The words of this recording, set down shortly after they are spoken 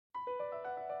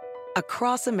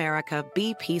Across America,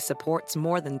 BP supports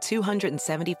more than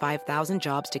 275,000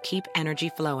 jobs to keep energy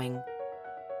flowing.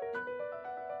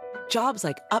 Jobs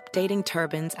like updating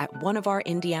turbines at one of our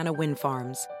Indiana wind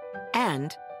farms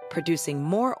and producing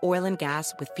more oil and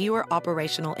gas with fewer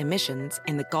operational emissions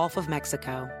in the Gulf of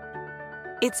Mexico.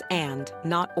 It's and,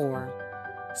 not or.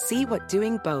 See what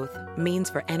doing both means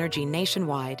for energy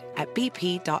nationwide at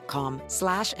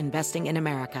bp.com/investing in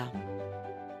America.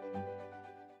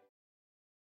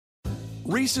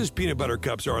 Reese's peanut butter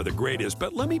cups are the greatest,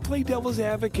 but let me play devil's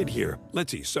advocate here.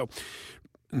 Let's see. So,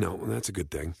 no, that's a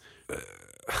good thing.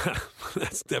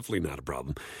 That's definitely not a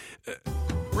problem.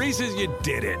 Reese's, you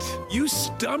did it. You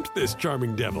stumped this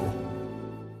charming devil.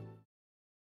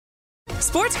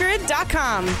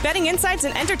 SportsGrid.com. Betting insights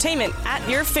and entertainment at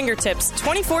your fingertips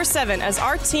 24/7 as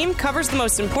our team covers the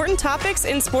most important topics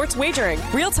in sports wagering.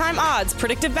 Real-time odds,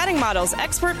 predictive betting models,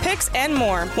 expert picks, and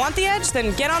more. Want the edge?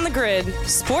 Then get on the grid.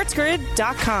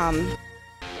 SportsGrid.com.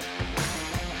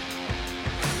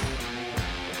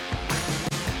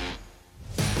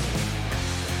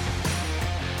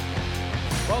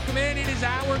 Welcome in. It is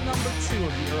hour number 2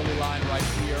 of the early line right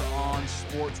here on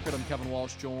Sports Grid. I'm Kevin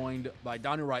Walsh, joined by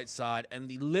Donnie Rightside, and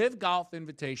the Live Golf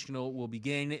Invitational will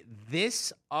begin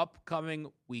this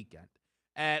upcoming weekend,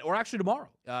 or actually tomorrow.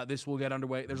 This will get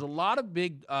underway. There's a lot of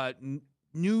big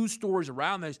news stories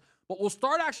around this, but we'll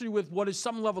start actually with what is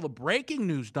some level of breaking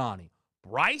news, Donnie.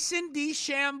 Bryson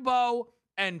DeChambeau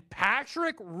and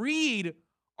Patrick Reed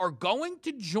are going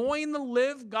to join the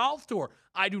Live Golf Tour.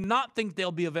 I do not think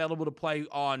they'll be available to play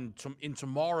in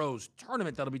tomorrow's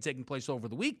tournament that'll be taking place over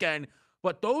the weekend,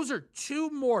 but those are two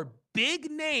more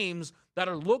big names that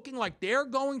are looking like they're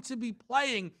going to be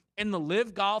playing in the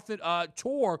Live Golf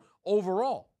Tour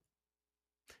overall.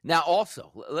 Now,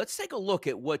 also, let's take a look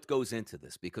at what goes into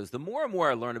this, because the more and more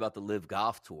I learn about the Live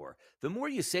Golf Tour, the more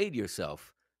you say to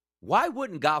yourself, why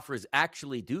wouldn't golfers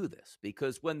actually do this?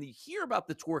 Because when you hear about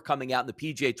the tour coming out and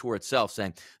the PGA Tour itself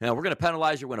saying, we're going to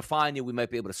penalize you, we're going to fine you, we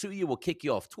might be able to sue you, we'll kick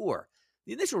you off tour.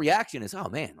 The initial reaction is, oh,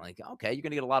 man, okay, you're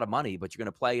going to get a lot of money, but you're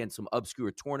going to play in some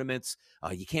obscure tournaments.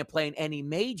 You can't play in any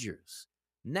majors.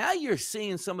 Now you're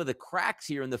seeing some of the cracks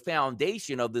here in the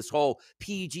foundation of this whole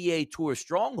PGA Tour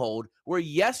stronghold, where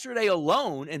yesterday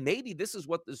alone, and maybe this is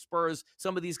what spurs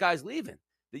some of these guys leaving,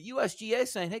 the USGA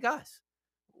saying, hey, guys,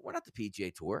 we're not the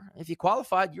PGA Tour. If you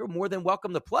qualified, you're more than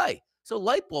welcome to play. So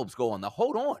light bulbs go on. Now,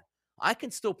 hold on. I can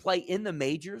still play in the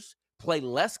majors, play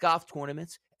less golf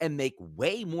tournaments, and make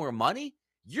way more money.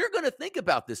 You're going to think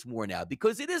about this more now,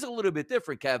 because it is a little bit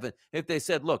different, Kevin, if they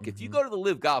said, look, if you go to the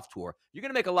Live Golf Tour, you're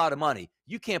going to make a lot of money.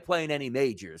 You can't play in any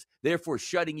majors, therefore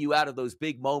shutting you out of those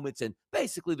big moments and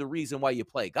basically the reason why you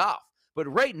play golf.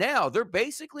 But right now, they're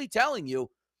basically telling you,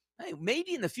 hey,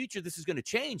 maybe in the future this is going to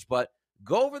change, but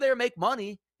go over there, make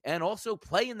money, and also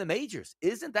play in the majors.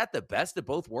 Isn't that the best of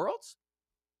both worlds?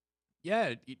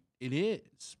 Yeah, it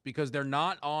is, because they're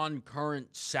not on current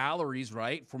salaries,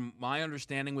 right? From my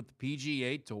understanding with the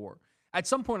PGA Tour. At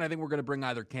some point, I think we're going to bring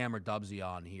either Cam or Dubsy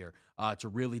on here to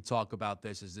really talk about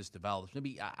this as this develops.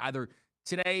 Maybe either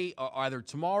today or either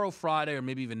tomorrow, Friday, or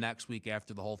maybe even next week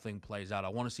after the whole thing plays out. I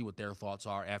want to see what their thoughts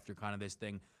are after kind of this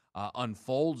thing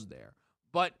unfolds there.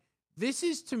 But this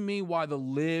is, to me, why the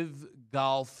Live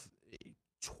Golf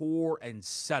Tour and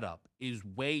setup is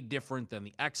way different than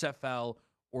the XFL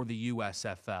or the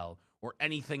USFL or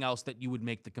anything else that you would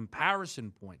make the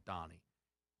comparison point, Donnie.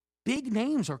 Big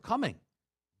names are coming.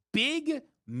 Big,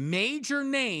 major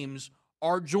names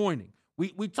are joining.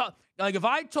 We talk, like, if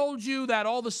I told you that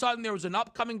all of a sudden there was an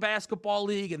upcoming basketball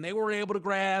league and they were able to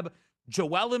grab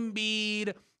Joel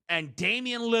Embiid and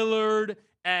Damian Lillard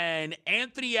and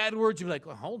Anthony Edwards, you'd be like,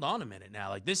 well, hold on a minute now.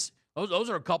 Like this, those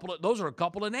are a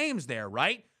couple of names there,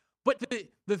 right? But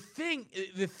the thing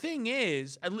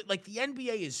is, like, the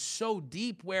NBA is so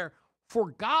deep where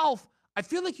for golf, I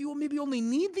feel like you maybe only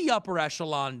need the upper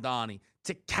echelon, Donnie,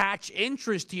 to catch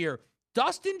interest here.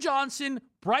 Dustin Johnson,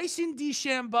 Bryson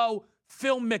DeChambeau,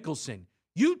 Phil Mickelson.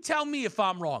 You tell me if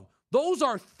I'm wrong. Those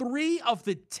are 3 of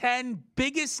the 10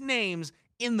 biggest names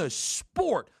in the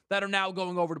sport that are now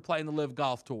going over to play in the Live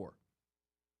Golf Tour.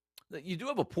 You do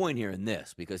have a point here in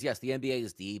this, because, yes, the NBA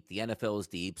is deep, the NFL is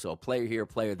deep, so a player here, a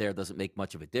player there doesn't make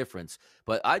much of a difference.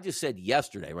 But I just said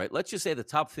yesterday, right, let's just say the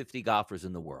top 50 golfers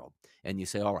in the world, and you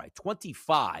say, all right,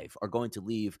 25 are going to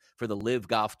leave for the Live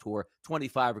Golf Tour,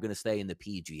 25 are going to stay in the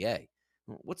PGA.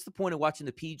 What's the point of watching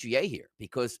the PGA here?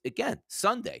 Because, again,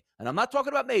 Sunday, and I'm not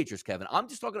talking about majors, Kevin. I'm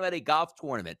just talking about a golf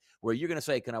tournament where you're going to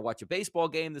say, can I watch a baseball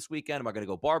game this weekend? Am I going to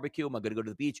go barbecue? Am I going to go to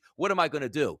the beach? What am I going to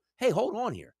do? Hey, hold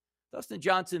on here. Dustin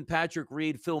Johnson, Patrick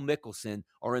Reed, Phil Mickelson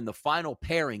are in the final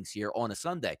pairings here on a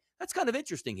Sunday. That's kind of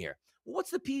interesting here. Well,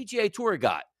 what's the PGA Tour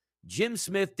got? Jim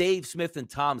Smith, Dave Smith, and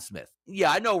Tom Smith.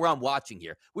 Yeah, I know where I'm watching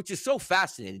here, which is so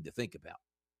fascinating to think about.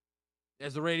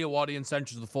 As the radio audience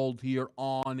enters the fold here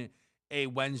on a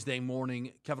Wednesday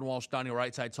morning, Kevin Walsh, Donnie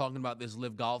right side, talking about this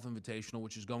Live Golf Invitational,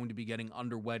 which is going to be getting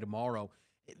underway tomorrow.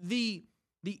 The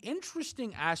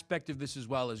interesting aspect of this as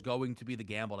well is going to be the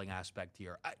gambling aspect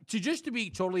here. To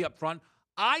be totally upfront,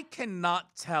 I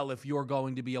cannot tell if you're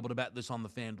going to be able to bet this on the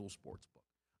FanDuel Sportsbook.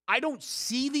 I don't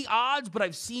see the odds, but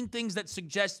I've seen things that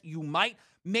suggest you might.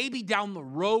 Maybe down the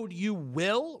road you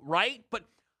will, right? But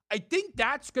I think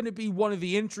that's going to be one of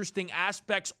the interesting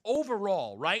aspects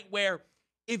overall, right? Where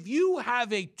if you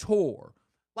have a tour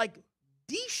like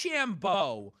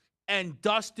DeChambeau and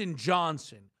Dustin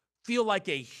Johnson feel like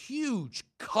a huge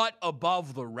cut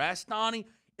above the rest, Donnie,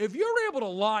 if you're able to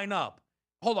line up,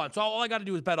 hold on, so all I got to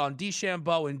do is bet on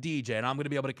DeChambeau and DJ, and I'm going to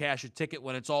be able to cash a ticket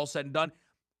when it's all said and done.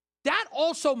 That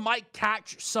also might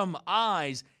catch some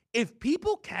eyes. If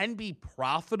people can be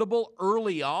profitable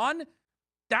early on,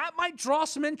 that might draw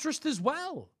some interest as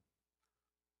well.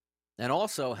 And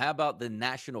also, how about the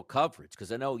national coverage?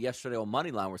 Because I know yesterday on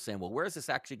Moneyline we're saying, well, where is this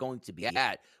actually going to be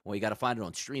at? Well, you got to find it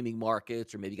on streaming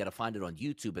markets, or maybe you got to find it on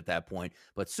YouTube at that point.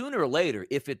 But sooner or later,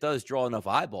 if it does draw enough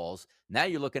eyeballs, now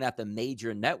you're looking at the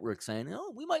major networks saying,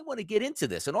 oh, we might want to get into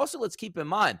this. And also, let's keep in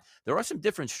mind, there are some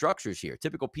different structures here.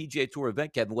 Typical PGA Tour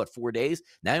event, Kevin, 4 days?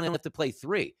 Now you only have to play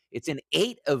 3. It's an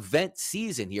 8-event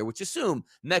season here, which assume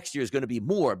next year is going to be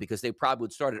more because they probably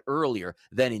would start it earlier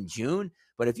than in June.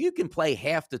 But if you can play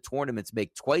half the tournaments,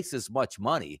 make twice as much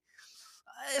money,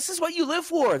 this is what you live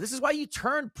for. This is why you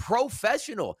turn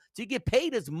professional, to get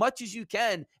paid as much as you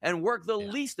can and work the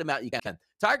least amount you can.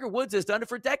 Tiger Woods has done it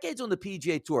for decades on the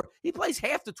PGA Tour. He plays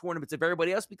half the tournaments of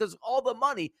everybody else because of all the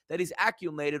money that he's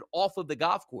accumulated off of the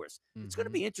golf course. Mm-hmm. It's going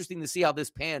to be interesting to see how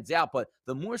this pans out. But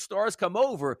the more stars come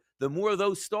over, the more of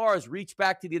those stars reach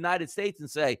back to the United States and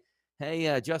say,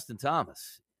 hey, Justin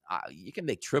Thomas, you can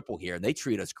make triple here, and they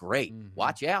treat us great. Mm-hmm.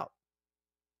 Watch out.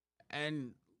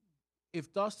 And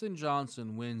if Dustin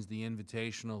Johnson wins the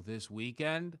Invitational this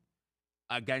weekend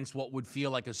against what would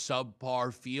feel like a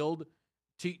subpar field,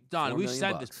 Don, we've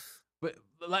said this, but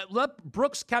let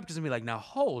Brooks Koepka be like, now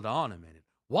hold on a minute.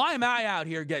 Why am I out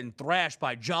here getting thrashed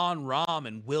by John Rahm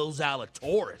and Will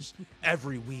Zalatoris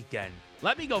every weekend?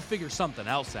 Let me go figure something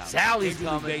else out. Sally's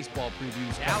coming. Baseball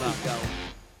previews. Sally's going.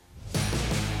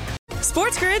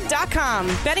 SportsGrid.com.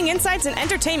 Betting insights and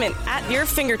entertainment at your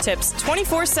fingertips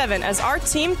 24/7 as our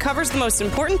team covers the most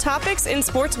important topics in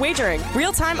sports wagering.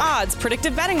 Real-time odds,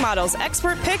 predictive betting models,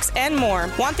 expert picks, and more.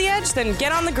 Want the edge? Then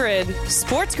get on the grid.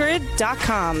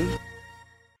 SportsGrid.com.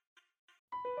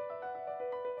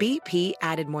 BP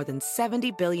added more than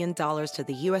 $70 billion to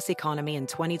the U.S. economy in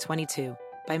 2022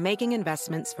 by making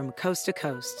investments from coast to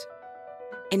coast.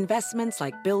 Investments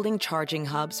like building charging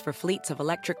hubs for fleets of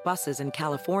electric buses in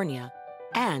California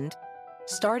and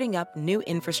starting up new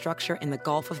infrastructure in the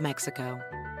Gulf of Mexico.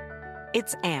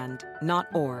 It's and, not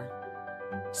or.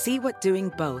 See what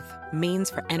doing both means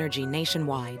for energy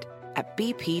nationwide at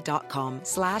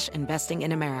bp.com/investing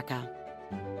in America.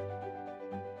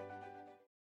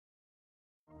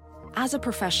 As a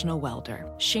professional welder,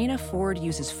 Shayna Ford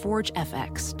uses Forge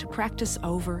FX to practice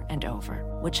over and over,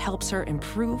 which helps her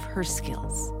improve her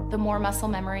skills. The more muscle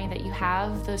memory that you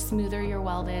have, the smoother your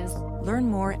weld is. Learn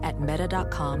more at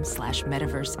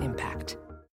meta.com/metaverse impact.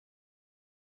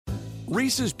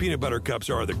 Reese's peanut butter cups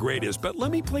are the greatest, but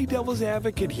let me play devil's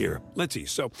advocate here. Let's see.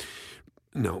 So,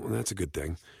 no, that's a good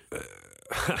thing.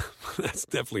 That's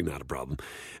definitely not a problem.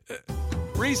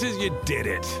 Reese's, you did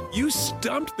it. You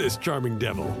stumped this charming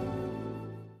devil.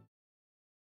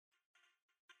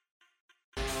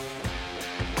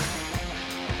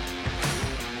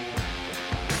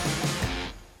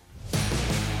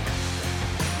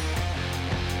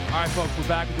 All right, folks, we're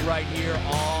back with you right here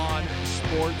on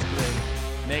Sports Grid,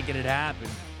 making it happen,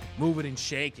 moving and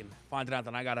shaking. Finding out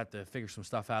that I got to have to figure some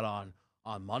stuff out on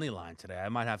Moneyline today. I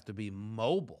might have to be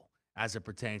mobile as it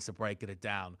pertains to breaking it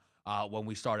down when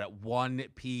we start at 1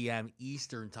 p.m.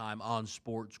 Eastern time on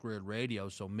Sports Grid Radio,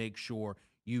 so make sure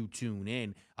you tune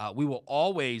in. We will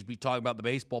always be talking about the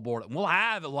baseball board, and we'll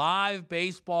have live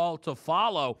baseball to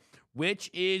follow, which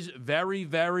is very,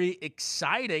 very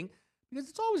exciting because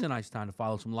it's always a nice time to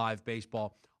follow some live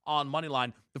baseball on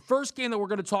Moneyline. The first game that we're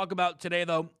going to talk about today,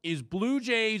 though, is Blue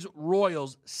Jays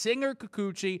Royals. Singer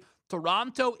Kikuchi.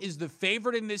 Toronto is the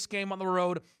favorite in this game on the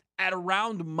road at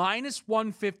around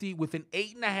 -150 with an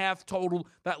 8.5 total.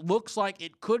 That looks like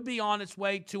it could be on its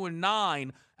way to a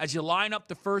 9 as you line up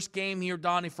the first game here,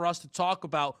 Donnie, for us to talk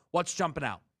about what's jumping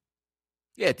out.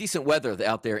 Yeah, decent weather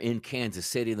out there in Kansas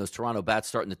City, and those Toronto bats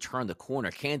starting to turn the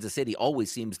corner. Kansas City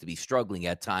always seems to be struggling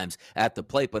at times at the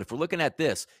plate, but if we're looking at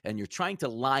this and you're trying to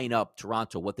line up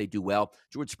Toronto, what they do well,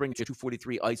 George Springer,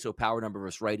 243 ISO power number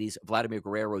versus righties, Vladimir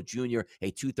Guerrero Jr., a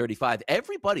 235.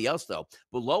 Everybody else, though,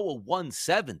 below a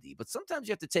 170, but sometimes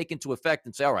you have to take into effect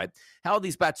and say, all right, how are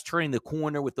these bats turning the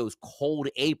corner with those cold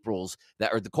Aprils,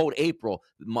 the cold April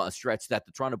stretch that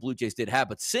the Toronto Blue Jays did have,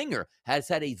 but Singer has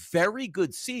had a very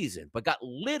good season, but got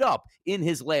lit up in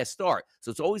his last start.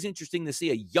 So it's always interesting to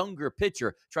see a younger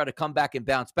pitcher try to come back and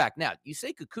bounce back. Now, you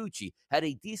say Kikuchi had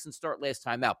a decent start last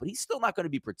time out, but he's still not going to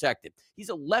be protected. He's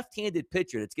a left-handed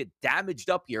pitcher that's get damaged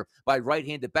up here by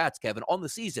right-handed bats, Kevin. On the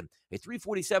season, a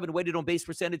 347 weighted on base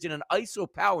percentage and an ISO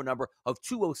power number of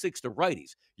 206 to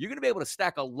righties. You're going to be able to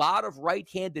stack a lot of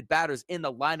right-handed batters in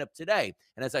the lineup today.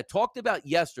 And as I talked about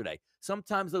yesterday,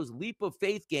 sometimes those leap of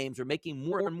faith games are making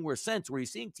more and more sense where you're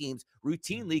seeing teams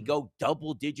routinely go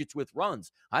double digits with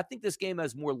runs. I think this game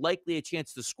has more likely a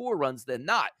chance to score runs than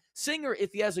not. Singer,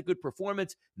 if he has a good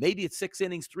performance, maybe it's 6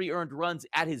 innings, 3 earned runs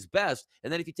at his best.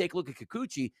 And then if you take a look at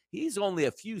Kikuchi, he's only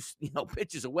a few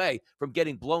pitches away from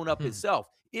getting blown up himself.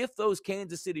 If those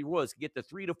Kansas City Royals can get the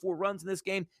 3 to 4 runs in this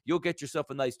game, you'll get yourself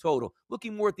a nice total.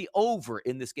 Looking more at the over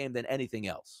in this game than anything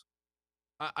else.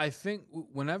 I think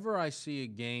whenever I see a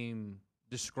game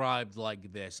described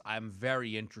like this, I'm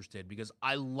very interested because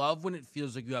I love when it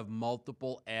feels like you have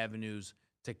multiple avenues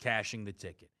to cashing the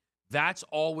ticket. That's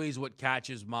always what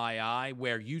catches my eye,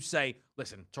 where you say,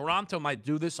 listen, Toronto might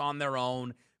do this on their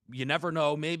own. You never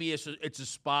know. Maybe it's a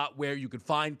spot where you could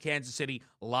find Kansas City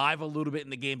live a little bit in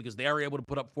the game because they are able to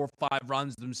put up 4 or 5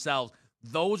 runs themselves.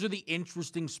 Those are the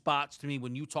interesting spots to me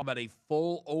when you talk about a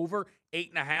full over,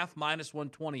 8.5 minus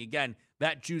 120. Again,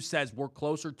 that juice says we're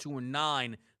closer to a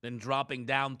 9 than dropping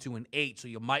down to an 8. So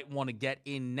you might want to get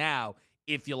in now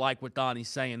if you like what Donnie's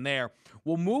saying there.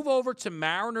 We'll move over to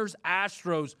Mariners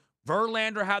Astros.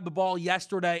 Verlander had the ball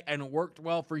yesterday and it worked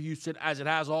well for Houston as it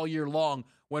has all year long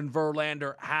when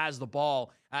Verlander has the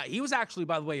ball. He was actually,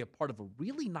 by the way, a part of a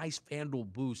really nice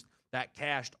FanDuel boost that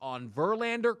cashed on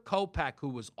Verlander, Kopech, who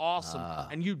was awesome,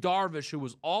 and Yu Darvish, who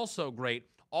was also great,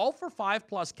 all for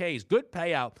 5+ Ks. Good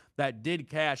payout that did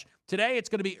cash. Today, it's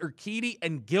going to be Urquidy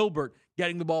and Gilbert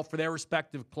getting the ball for their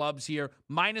respective clubs here.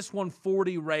 Minus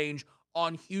 140 range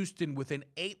on Houston with an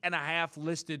 8.5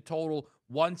 listed total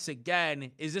once again.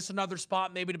 Is this another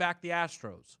spot maybe to back the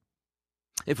Astros?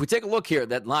 If we take a look here at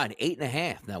that line,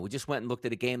 8.5. Now, we just went and looked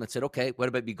at a game that said, okay, what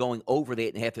about me going over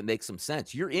the 8.5? It makes some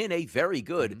sense. You're in a very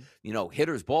good,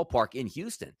 hitter's ballpark in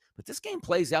Houston. But this game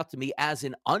plays out to me as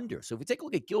an under. So if we take a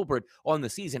look at Gilbert on the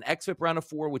season, xFIP around a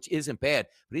 4, which isn't bad,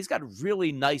 but he's got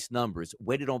really nice numbers,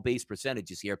 weighted on base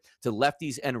percentages here to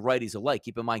lefties and righties alike.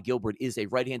 Keep in mind, Gilbert is a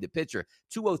right-handed pitcher.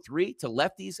 203 to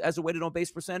lefties as a weighted on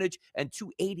base percentage and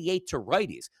 288 to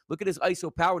righties. Look at his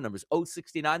ISO power numbers,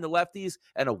 069 to lefties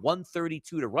and a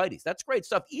 132 to righties. That's great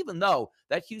stuff, even though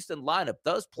that Houston lineup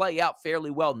does play out fairly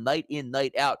well night in,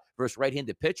 night out versus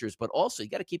right-handed pitchers. But also, you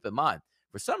got to keep in mind,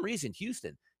 for some reason,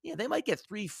 Houston, they might get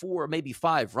 3, 4, maybe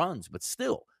 5 runs, but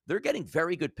still, they're getting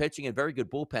very good pitching and very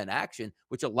good bullpen action,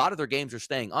 which a lot of their games are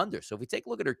staying under. So if we take a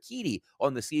look at Urquidy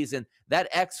on the season,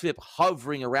 that xFIP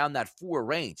hovering around that 4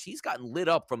 range, he's gotten lit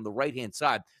up from the right-hand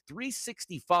side.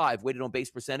 365 weighted on base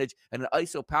percentage and an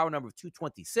ISO power number of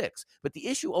 226. But the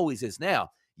issue always is now,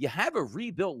 you have a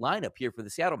rebuilt lineup here for the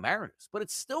Seattle Mariners, but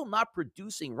it's still not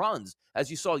producing runs,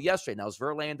 as you saw yesterday. Now, is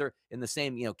Verlander in the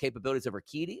same, capabilities of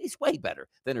Urquidy? He's way better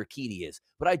than Urquidy is.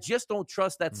 But I just don't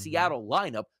trust that Seattle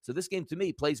lineup, so this game, to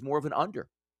me, plays more of an under.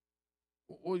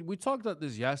 We talked about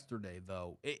this yesterday,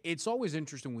 though. It's always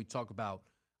interesting when we talk about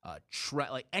like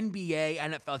NBA,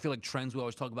 NFL. I feel like trends we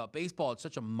always talk about. Baseball, it's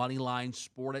such a money line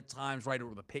sport at times, right?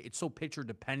 It's so pitcher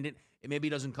dependent. It maybe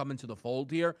doesn't come into the fold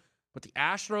here. But the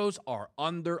Astros are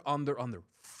under.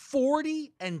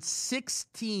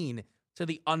 40-16 to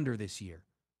the under this year.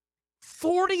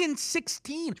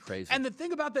 40-16. Crazy. And the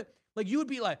thing about that, like, you would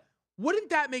be like, wouldn't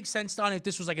that make sense, Don, if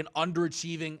this was like an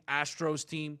underachieving Astros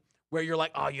team where you're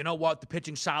like, oh, you know what, the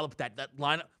pitching style of that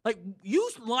lineup, like,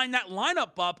 you line that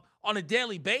lineup up on a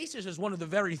daily basis as one of the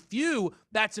very few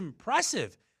that's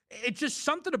impressive. It's just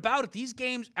something about it. These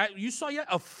games, you saw yet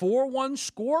a 4-1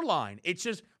 score line. It's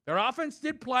just, their offense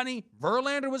did plenty.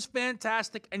 Verlander was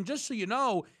fantastic. And just so you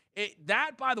know,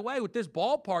 that, by the way, with this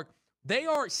ballpark, they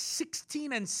are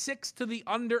 16-6 to the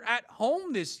under at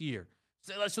home this year.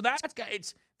 So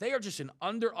they are just an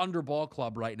under ball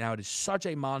club right now. It is such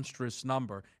a monstrous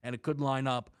number, and it could line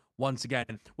up once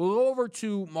again. We'll go over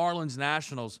to Marlins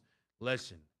Nationals.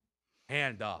 Listen,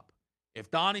 hand up.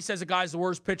 If Donnie says a guy's the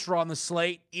worst pitcher on the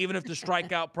slate, even if the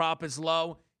strikeout prop is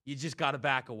low, you just got to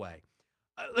back away.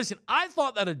 Listen, I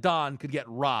thought that Adon could get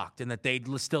rocked and that they'd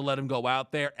still let him go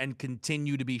out there and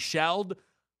continue to be shelled.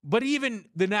 But even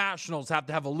the Nationals have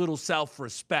to have a little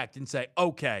self-respect and say,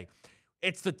 okay,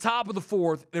 it's the top of the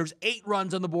fourth. There's 8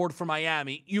 runs on the board for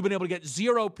Miami. You've been able to get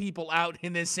 0 people out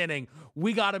in this inning.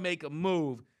 We got to make a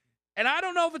move. And I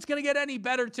don't know if it's going to get any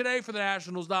better today for the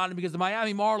Nationals, Don, because the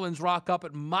Miami Marlins rock up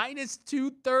at minus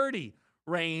 230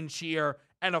 range here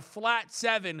and a flat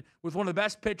 7 with one of the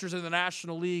best pitchers in the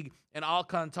National League and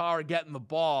Alcantara getting the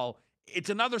ball. It's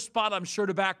another spot, I'm sure,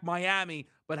 to back Miami,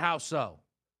 but how so?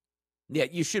 Yeah,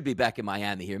 you should be back in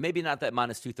Miami here. Maybe not that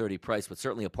minus 230 price, but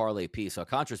certainly a parlay piece.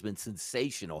 Alcantara's been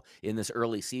sensational in this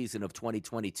early season of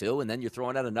 2022, and then you're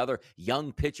throwing out another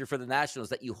young pitcher for the Nationals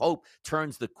that you hope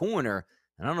turns the corner.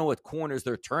 I don't know what corners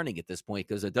they're turning at this point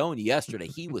because Adoni yesterday,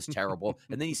 he was terrible.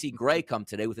 And then you see Gray come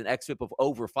today with an xFIP of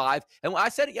over 5. And I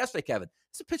said it yesterday, Kevin,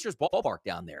 it's a pitcher's ballpark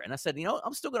down there. And I said,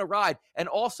 I'm still going to ride. And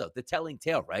also the telling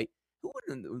tale, right? Who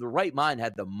in the right mind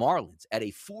had the Marlins at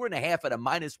a 4.5 at a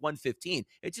minus 115?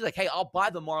 It's just like, hey, I'll buy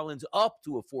the Marlins up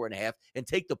to a 4.5 and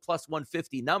take the plus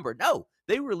 150 number. No,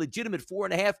 they were a legitimate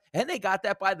 4.5, and they got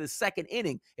that by the second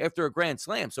inning after a grand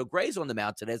slam. So Gray's on the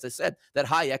mound today. As I said, that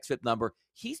high xFIP number,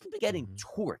 he's been getting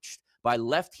torched by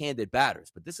left-handed batters.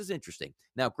 But this is interesting.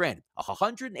 Now, granted,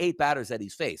 108 batters that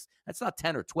he's faced, that's not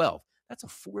 10 or 12. That's a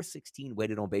 416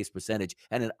 weighted on base percentage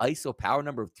and an ISO power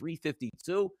number of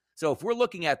 352. So if we're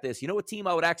looking at this, you know what team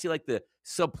I would actually like to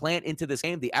supplant into this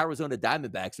game? The Arizona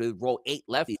Diamondbacks, where they roll 8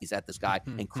 lefties at this guy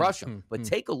and crush him. But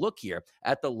take a look here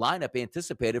at the lineup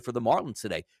anticipated for the Marlins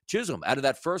today. Chisholm out of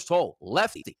that first hole,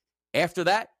 lefty. After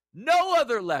that, no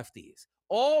other lefties.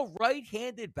 All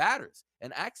right-handed batters.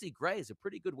 And actually, Gray is a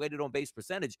pretty good weighted on base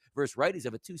percentage versus righties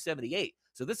of a 278.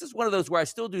 So this is one of those where I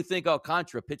still do think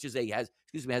Alcantara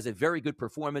has a very good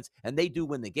performance, and they do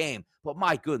win the game. But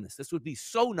my goodness, this would be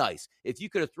so nice if you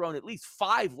could have thrown at least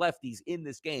 5 lefties in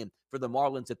this game for the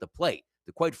Marlins at the plate.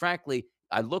 Quite frankly,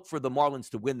 I look for the Marlins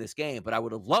to win this game, but I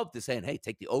would have loved to say, hey,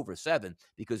 take the over 7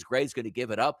 because Gray's going to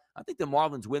give it up. I think the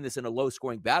Marlins win this in a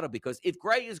low-scoring battle because if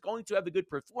Gray is going to have a good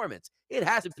performance, it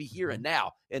has to be here and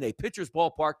now in a pitcher's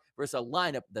ballpark versus a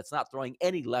lineup that's not throwing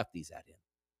any lefties at him.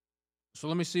 So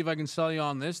let me see if I can sell you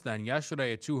on this then.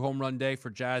 Yesterday, a 2-home-run day for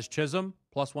Jazz Chisholm,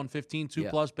 plus 115,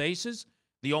 2+ bases.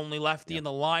 The only lefty in the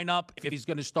lineup. If he's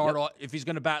going to start off, if he's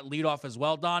going to bat leadoff as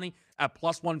well, Donnie, at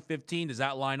plus 115, does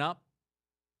that line up?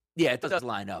 Yeah, it does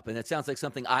line up, and it sounds like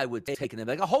something I would take in them.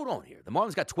 Like, hold on here. The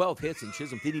Marlins got 12 hits, and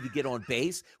Chisholm didn't even get on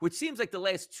base, which seems like the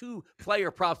last 2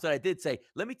 player props that I did say,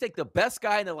 let me take the best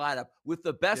guy in the lineup with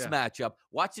the best matchup,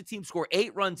 watch the team score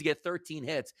 8 runs to get 13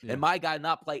 hits, and my guy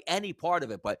not play any part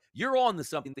of it. But you're on to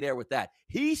something there with that.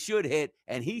 He should hit,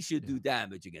 and he should do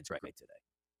damage against Gray today.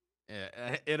 Yeah,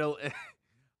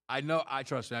 I know. I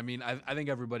trust me. I mean, I think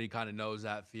everybody kind of knows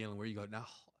that feeling where you go, now,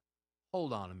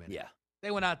 hold on a minute. Yeah. They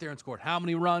went out there and scored how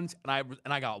many runs, and I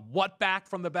got what back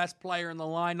from the best player in the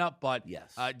lineup? But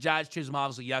yes, Jazz Chisholm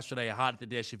obviously yesterday hot at the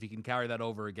dish. If he can carry that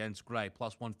over against Gray,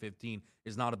 plus 115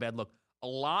 is not a bad look. A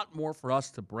lot more for us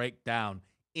to break down,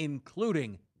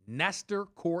 including Nestor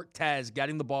Cortez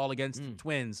getting the ball against the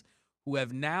Twins, who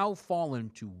have now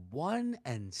fallen to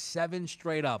 1-7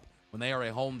 straight up when they are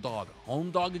a home dog.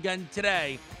 Home dog again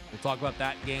today. We'll talk about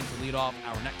that game to lead off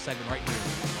our next segment right here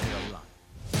on the early line.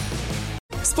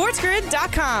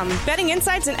 SportsGrid.com. Betting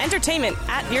insights and entertainment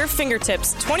at your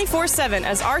fingertips 24/7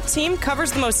 as our team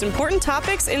covers the most important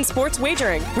topics in sports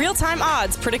wagering. Real-time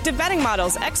odds, predictive betting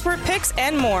models, expert picks,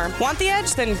 and more. Want the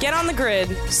edge? Then get on the grid.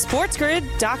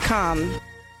 SportsGrid.com.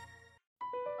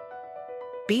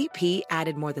 BP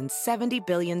added more than $70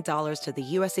 billion to the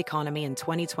U.S. economy in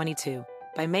 2022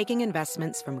 by making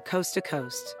investments from coast to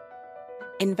coast.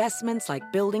 Investments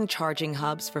like building charging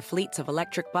hubs for fleets of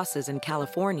electric buses in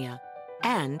California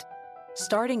and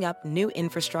starting up new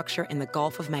infrastructure in the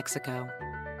Gulf of Mexico.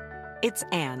 It's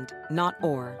and, not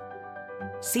or.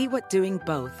 See what doing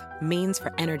both means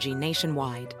for energy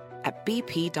nationwide at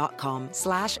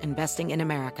bp.com/investing in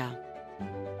America.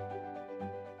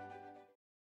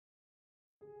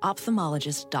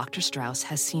 Ophthalmologist Dr. Strauss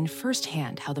has seen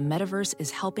firsthand how the metaverse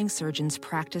is helping surgeons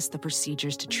practice the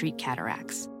procedures to treat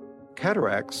cataracts.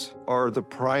 Cataracts are the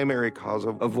primary cause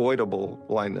of avoidable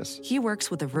blindness. He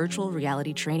works with a virtual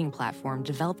reality training platform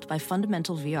developed by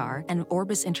Fundamental VR and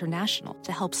Orbis International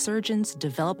to help surgeons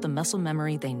develop the muscle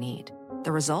memory they need.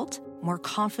 The result? More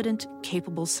confident,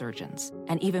 capable surgeons.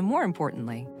 And even more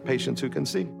importantly, patients who can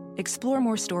see. Explore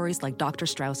more stories like Dr.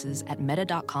 Strauss's at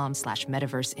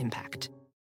meta.com/metaverse impact.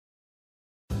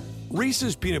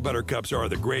 Reese's peanut butter cups are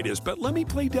the greatest, but let me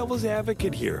play devil's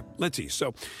advocate here. Let's see.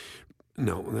 So,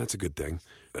 no, that's a good thing.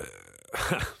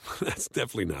 That's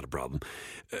definitely not a problem.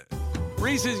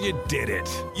 Reese's, you did it.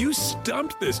 You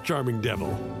stumped this charming devil.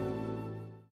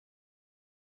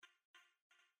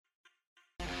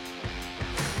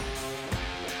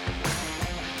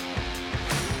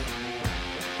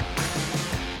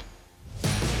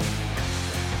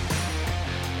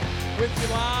 With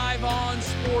you live on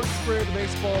Sports Grid, the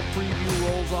baseball preview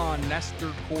rolls on.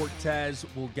 Nestor Cortes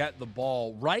will get the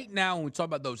ball. Right now, when we talk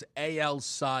about those AL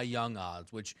Cy Young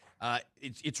odds, which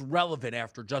it's relevant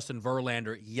after Justin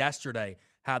Verlander yesterday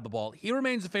had the ball, he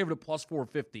remains the favorite at plus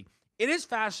 450. It is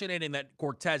fascinating that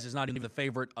Cortes is not even the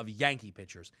favorite of Yankee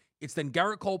pitchers. It's then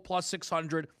Garrett Cole plus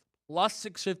 600, plus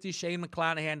 650 Shane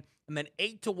McClanahan, and then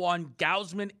 8-1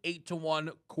 Gausman,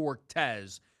 8-1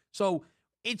 Cortes. So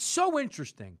it's so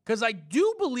interesting because I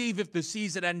do believe if the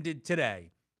season ended today,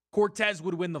 Cortes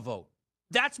would win the vote.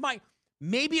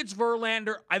 Maybe it's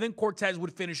Verlander. I think Cortes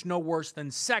would finish no worse than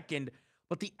second,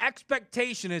 but the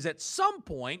expectation is at some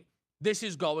point this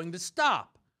is going to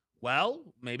stop. Well,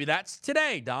 maybe that's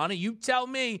today. Donnie, you tell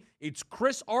me. It's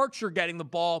Chris Archer getting the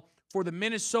ball for the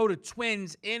Minnesota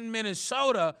Twins in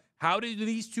Minnesota. How did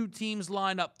these two teams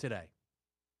line up today?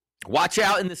 Watch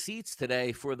out in the seats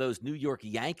today for those New York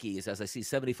Yankees as I see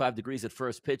 75 degrees at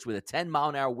first pitch with a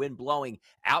 10-mile-an-hour wind blowing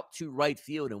out to right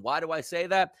field. And why do I say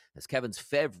that? That's Kevin's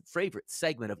favorite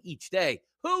segment of each day.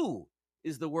 Who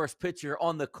is the worst pitcher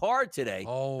on the card today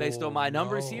based on my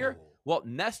numbers here? Well,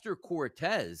 Nestor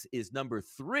Cortes is number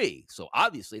 3, so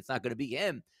obviously it's not going to be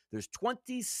him. There's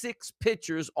 26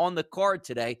 pitchers on the card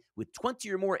today with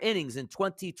 20 or more innings in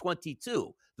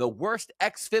 2022. The worst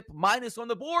xFIP minus on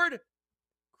the board?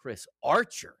 Chris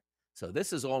Archer. So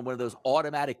this is on one of those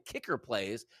automatic kicker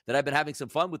plays that I've been having some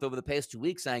fun with over the past 2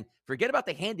 weeks, saying, forget about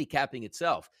the handicapping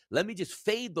itself. Let me just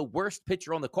fade the worst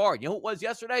pitcher on the card. You know what it was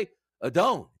yesterday?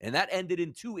 Adone. And that ended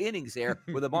in 2 innings there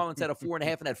where the Marlins had a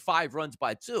 4.5 and had 5 runs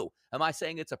by 2. Am I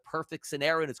saying it's a perfect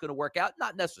scenario and it's going to work out?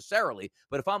 Not necessarily.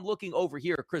 But if I'm looking over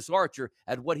here at Chris Archer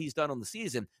at what he's done on the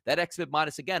season, that xFIP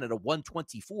minus again at a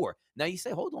 124. Now you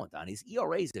say, hold on, Don. His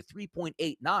ERA is at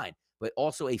 3.89. But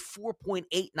also a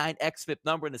 4.89 xFIP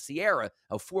number in the Sierra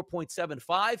of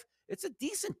 4.75. It's a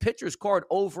decent pitcher's card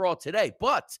overall today,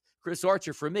 but Chris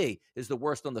Archer, for me, is the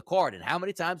worst on the card. And how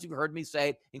many times have you heard me say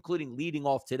it, including leading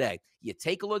off today? You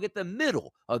take a look at the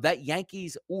middle of that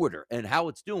Yankees order and how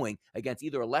it's doing against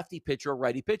either a lefty pitcher or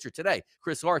righty pitcher today.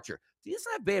 Chris Archer, he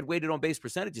doesn't have bad weighted on base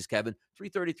percentages, Kevin.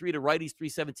 333 to righties,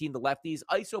 317 to lefties.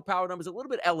 ISO power number is a little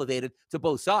bit elevated to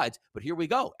both sides, but here we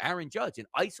go. Aaron Judge, an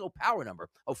ISO power number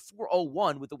of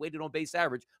 401 with a weighted on base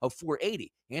average of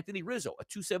 480. Anthony Rizzo, a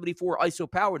 274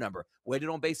 ISO power number, weighted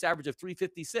on base average of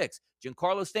 356.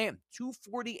 Giancarlo Stanton,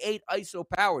 248 ISO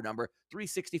power number,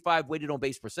 365 weighted on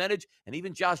base percentage, and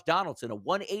even Josh Donaldson, a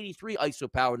 183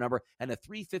 ISO power number and a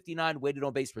 359 weighted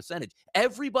on base percentage.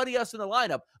 Everybody else in the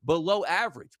lineup below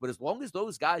average, but as long as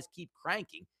those guys keep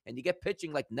cranking and you get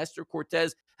pitching like Nestor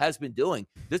Cortes has been doing,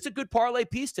 this is a good parlay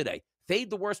piece today. Fade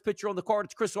the worst pitcher on the card.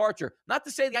 It's Chris Archer. Not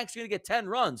to say the Yankees are going to get 10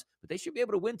 runs, but they should be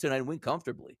able to win tonight and win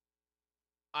comfortably.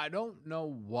 I don't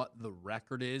know what the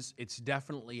record is. It's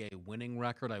definitely a winning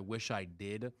record. I wish I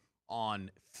did on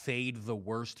fade the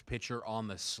worst pitcher on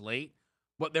the slate.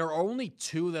 But there are only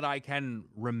 2 that I can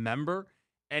remember,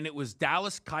 and it was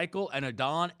Dallas Keuchel and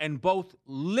Adon, and both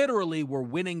literally were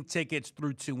winning tickets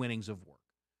through 2 innings of work.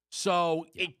 So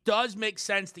It does make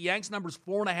sense. The Yanks number's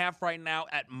 4.5 right now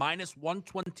at minus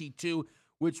 122,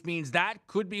 which means that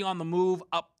could be on the move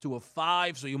up to a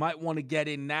 5. So you might want to get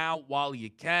in now while you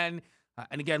can.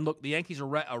 And again, look, the Yankees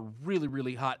are really,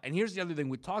 really hot. And here's the other thing.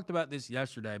 We talked about this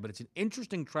yesterday, but it's an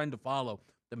interesting trend to follow.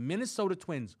 The Minnesota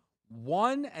Twins,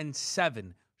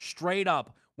 1-7 straight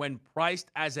up when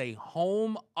priced as a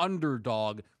home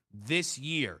underdog this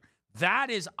year.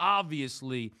 That is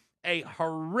obviously a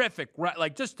horrific,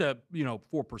 just to,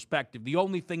 for perspective, the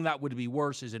only thing that would be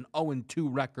worse is an 0-2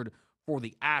 record for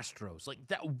the Astros. Like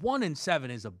that 1-7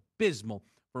 is abysmal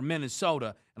for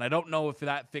Minnesota, and I don't know if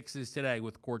that fixes today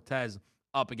with Cortes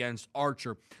up against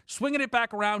Archer. Swinging it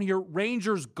back around here,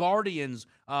 Rangers Guardians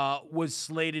was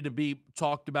slated to be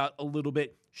talked about a little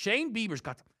bit. Shane Bieber's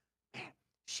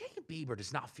Shane Bieber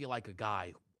does not feel like a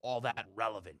guy all that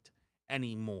relevant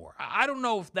anymore. I don't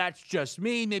know if that's just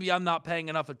me. Maybe I'm not paying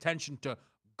enough attention to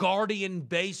Guardian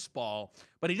baseball,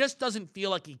 but he just doesn't feel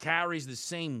like he carries the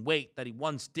same weight that he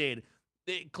once did.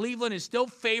 Cleveland is still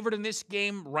favored in this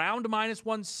game, round minus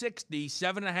 160,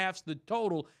 7.5's the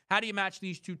total. How do you match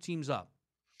these two teams up?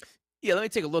 Yeah, let me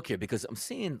take a look here because I'm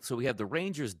seeing, so we have the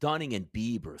Rangers, Dunning, and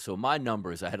Bieber. So my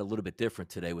numbers, I had a little bit different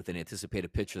today with an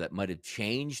anticipated pitcher that might have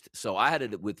changed. So I had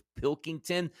it with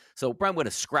Pilkington. So Brian, I'm going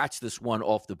to scratch this one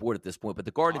off the board at this point. But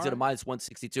the Guardians at a minus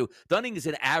 162. Dunning is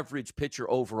an average pitcher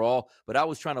overall, but I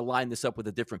was trying to line this up with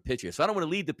a different pitcher. So I don't want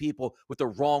to lead the people with the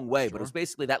wrong way, but it was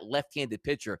basically that left-handed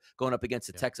pitcher going up against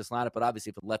the Texas lineup. But obviously,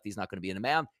 if the lefty's not going to be in the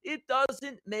mound, it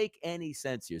doesn't make any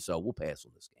sense here. So we'll pass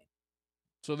on this game.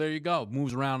 So there you go.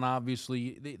 Moves around,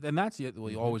 obviously. And that's it.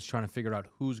 We're always trying to figure out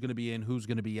who's going to be in, who's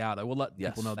going to be out. I will let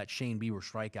people know that Shane Bieber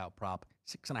strikeout prop,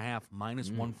 6.5 minus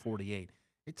 148.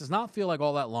 It does not feel like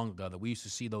all that long ago that we used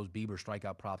to see those Bieber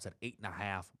strikeout props at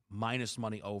 8.5 minus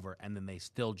money over, and then they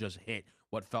still just hit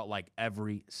what felt like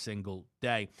every single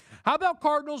day. How about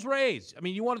Cardinals Rays? I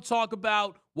mean, you want to talk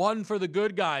about one for the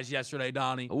good guys yesterday,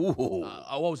 Donnie. Ooh.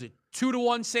 What was it?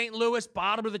 2-1 St. Louis,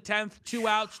 bottom of the 10th, 2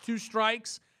 outs, 2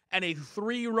 strikes. And a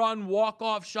 3-run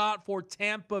walk-off shot for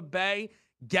Tampa Bay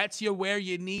gets you where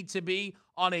you need to be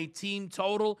on a team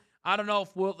total. I don't know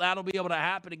if that'll be able to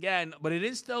happen again, but it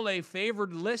is still a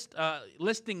favored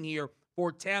listing here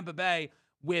for Tampa Bay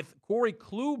with Corey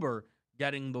Kluber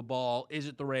getting the ball. Is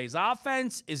it the Rays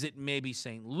offense? Is it maybe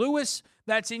St. Louis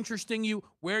that's interesting you?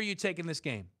 Where are you taking this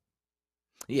game?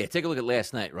 Yeah, take a look at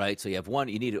last night, right? So you have one,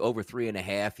 you need over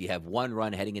 3.5. You have 1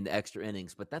 run heading into extra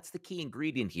innings, but that's the key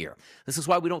ingredient here. This is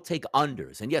why we don't take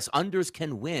unders. And yes, unders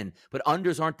can win, but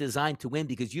unders aren't designed to win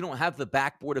because you don't have the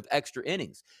backboard of extra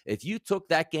innings. If you took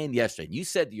that game yesterday and you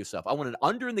said to yourself, I want an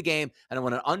under in the game and I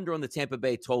want an under on the Tampa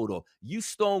Bay total, you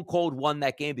stone cold won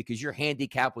that game because your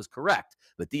handicap was correct.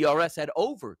 But DRS had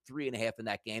over 3.5 in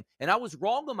that game, and I was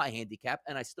wrong on my handicap,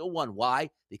 and I still won. Why?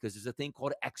 Because there's a thing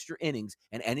called extra innings,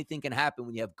 and anything can happen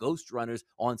when you have ghost runners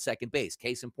on second base.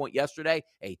 Case in point yesterday,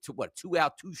 a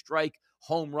 2-out, 2-strike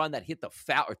home run that hit the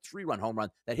foul, or 3-run home run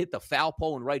that hit the foul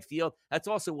pole in right field. That's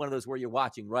also one of those where you're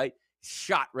watching, right?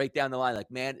 Shot right down the line.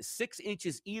 Like, man, 6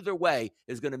 inches either way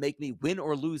is going to make me win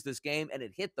or lose this game. And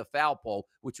it hit the foul pole,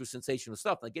 which was sensational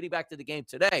stuff. Now, getting back to the game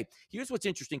today, here's what's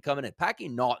interesting coming in. Packy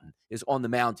Naughton is on the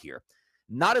mound here.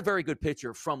 Not a very good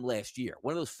pitcher from last year.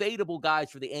 One of those fadeable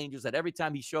guys for the Angels that every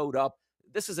time he showed up,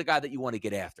 this is a guy that you want to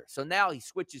get after. So now he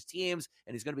switches teams,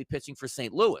 and he's going to be pitching for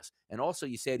St. Louis. And also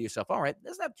you say to yourself, all right,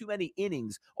 doesn't have too many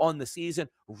innings on the season,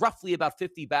 roughly about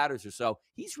 50 batters or so.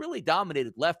 He's really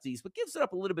dominated lefties, but gives it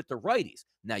up a little bit to righties.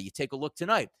 Now you take a look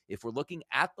tonight. If we're looking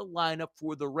at the lineup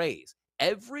for the Rays,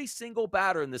 every single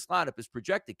batter in this lineup is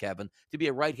projected, Kevin, to be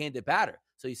a right-handed batter.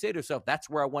 So you say to yourself, that's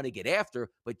where I want to get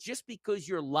after. But just because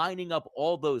you're lining up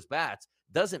all those bats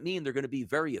doesn't mean they're going to be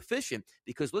very efficient,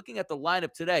 because looking at the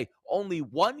lineup today, only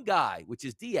one guy, which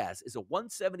is Diaz, is a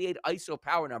 178 ISO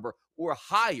power number or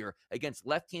higher against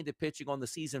left-handed pitching on the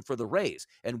season for the Rays.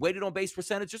 And weighted on base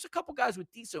percentage, there's a couple guys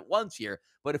with decent ones here.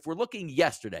 But if we're looking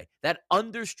yesterday, that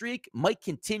under streak might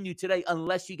continue today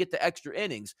unless you get the extra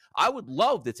innings. I would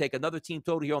love to take another team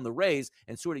total here on the Rays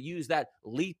and sort of use that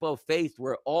leap of faith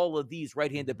where all of these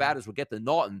right-handed batters will get the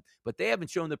Naughton, but they haven't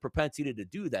shown the propensity to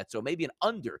do that. So maybe an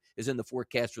under is in the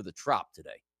forecast for the Trop today.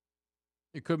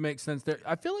 It could make sense there.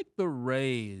 I feel like the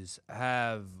Rays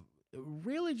have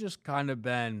really just kind of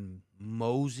been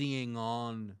moseying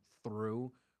on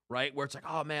through, right? Where it's like,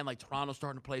 oh, man, like Toronto's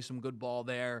starting to play some good ball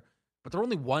there, but they're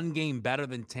only 1 game better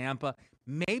than Tampa.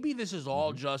 Maybe this is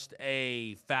all just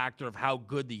a factor of how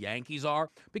good the Yankees are,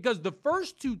 because the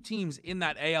first 2 teams in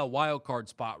that AL wildcard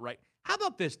spot, right? How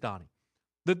about this, Donnie?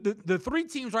 The 3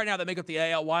 teams right now that make up the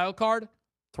AL wildcard,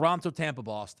 Toronto, Tampa,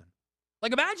 Boston.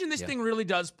 Like, imagine this thing really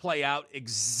does play out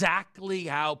exactly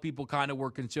how people kind of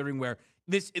were considering, where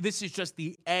this is just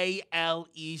the AL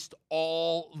East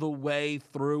all the way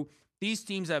through. These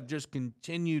teams have just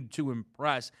continued to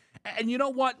impress. And you know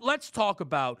what? Let's talk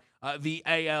about the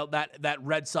AL, that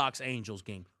Red Sox-Angels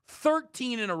game.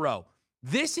 13 in a row.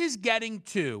 This is getting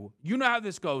to, you know how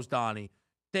this goes, Donnie,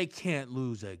 they can't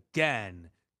lose again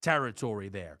territory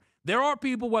there. There are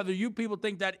people, whether you people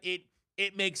think that it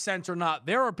makes sense or not,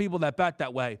 there are people that bet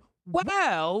that way.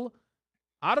 Well,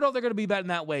 I don't know if they're going to be betting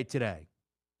that way today.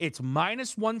 It's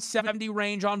minus 170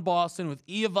 range on Boston with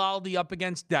Eovaldi up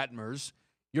against Detmers.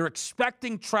 You're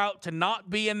expecting Trout to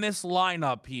not be in this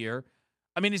lineup here.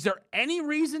 I mean, is there any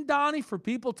reason, Donnie, for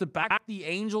people to back the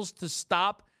Angels to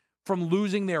stop from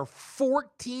losing their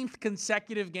 14th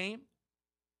consecutive game?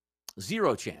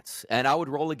 Zero chance. And I would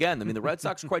roll again. I mean, the Red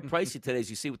Sox are quite pricey today, as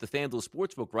you see with the FanDuel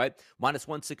Sportsbook, right? Minus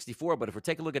 164. But if we're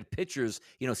taking a look at pitchers,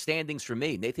 standings for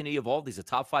me, Nathan Eovaldi's a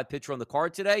top 5 pitcher on the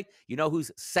card today. You know who's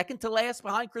second to last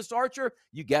behind Chris Archer?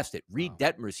 You guessed it. Reed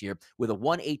Detmers here with a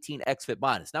 118 xFIP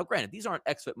minus. Now, granted, these aren't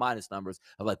xFIP minus numbers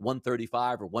of like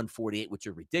 135 or 148, which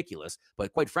are ridiculous.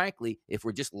 But quite frankly, if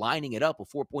we're just lining it up, a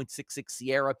 4.66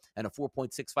 Sierra and a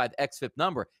 4.65 xFIP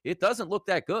number, it doesn't look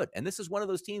that good. And this is one of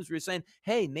those teams where you're saying,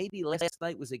 hey, maybe last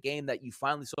night was a game that you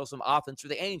finally saw some offense for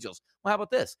the Angels. Well, how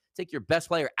about this? Take your best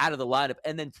player out of the lineup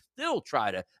and then still try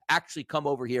to actually come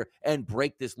over here and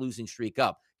break this losing streak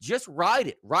up. Just ride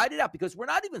it out, because we're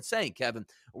not even saying, Kevin,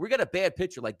 we got a bad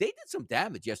pitcher. Like, they did some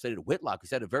damage yesterday to Whitlock,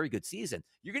 who's had a very good season.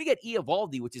 You're going to get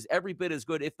Eovaldi, which is every bit as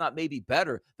good, if not maybe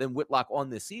better than Whitlock on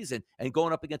this season, and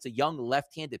going up against a young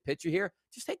left-handed pitcher here.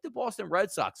 Just take the Boston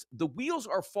Red Sox. The wheels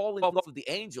are falling off of the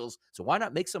Angels, so why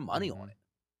not make some money on it?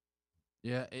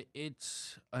 Yeah,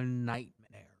 it's a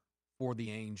nightmare for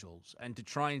the Angels. And to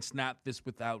try and snap this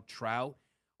without Trout,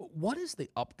 what is the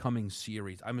upcoming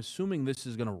series? I'm assuming this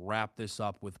is going to wrap this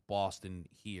up with Boston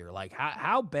here. Like,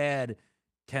 how bad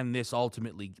can this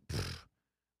ultimately...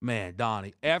 Man,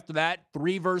 Donnie, after that,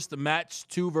 3 versus the Mets,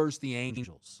 2 versus the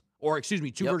Angels. Or, excuse me,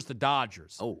 2 versus the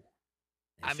Dodgers. Oh.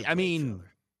 I mean...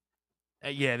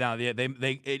 Yeah, no,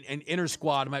 an inner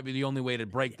squad might be the only way to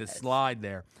break the slide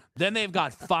there. Then they've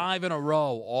got 5 in a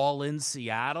row, all in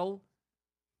Seattle.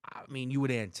 I mean, you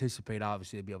would anticipate,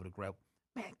 obviously, they'd be able to grab.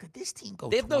 Man, could this team go?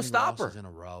 They have no stopper in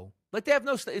a row. Like, they have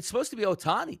no. It's supposed to be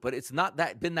Ohtani, but it's not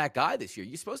been that guy this year.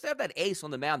 You're supposed to have that ace on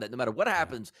the mound that no matter what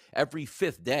happens every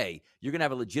 5th day, you're gonna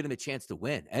have a legitimate chance to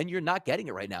win, and you're not getting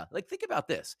it right now. Like, think about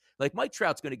this. Like, Mike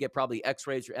Trout's gonna get probably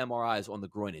X-rays or MRIs on the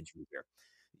groin injury here.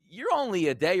 You're only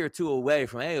a day or 2 away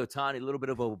from, hey, Ohtani, a little bit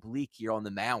of a oblique here on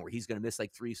the mound where he's going to miss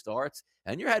like 3 starts.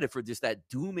 And you're headed for just that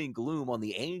doom and gloom on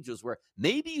the Angels, where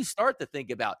maybe you start to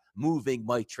think about moving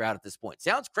Mike Trout at this point.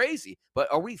 Sounds crazy, but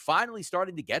are we finally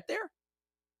starting to get there?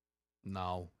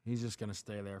 No, he's just going to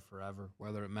stay there forever,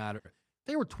 whether it matters.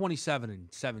 They were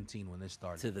 27-17 when this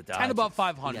started. To the Dodgers. 10 above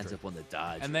 500. He ends up on the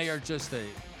Dodgers. And they are just I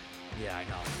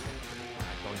know.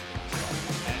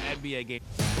 NBA game.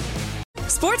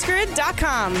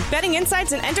 SportsGrid.com. Betting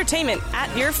insights and entertainment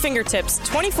at your fingertips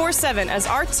 24/7 as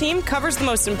our team covers the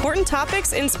most important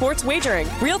topics in sports wagering.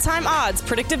 Real-time odds,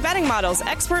 predictive betting models,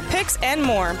 expert picks, and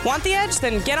more. Want the edge?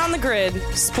 Then get on the grid.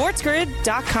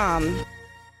 SportsGrid.com.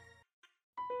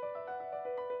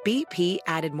 BP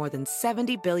added more than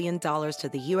 $70 billion to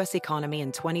the U.S. economy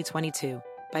in 2022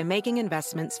 by making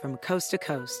investments from coast to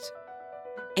coast.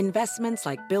 Investments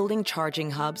like building charging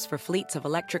hubs for fleets of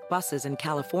electric buses in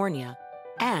California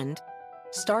and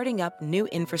starting up new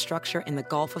infrastructure in the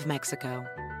Gulf of Mexico.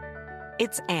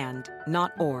 It's and,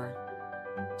 not or.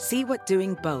 See what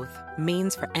doing both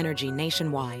means for energy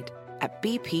nationwide at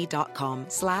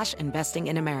bp.com/investing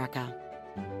in America.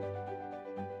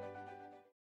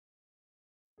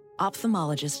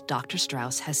 Ophthalmologist Dr.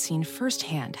 Strauss has seen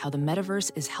firsthand how the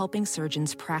metaverse is helping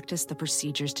surgeons practice the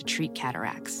procedures to treat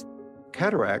cataracts.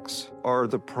 Cataracts are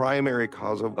the primary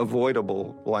cause of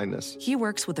avoidable blindness. He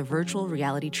works with a virtual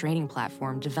reality training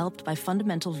platform developed by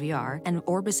Fundamental VR and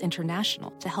Orbis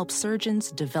International to help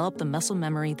surgeons develop the muscle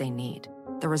memory they need.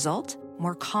 The result?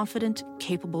 More confident,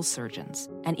 capable surgeons.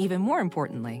 And even more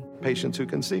importantly, Patients who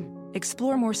can see.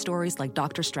 explore more stories like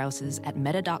Dr. Strauss's at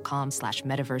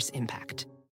meta.com/metaverse impact.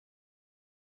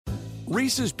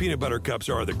 Reese's peanut butter cups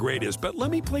are the greatest, but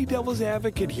let me play devil's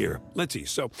advocate here. Let's see.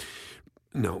 So,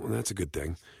 no, that's a good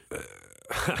thing.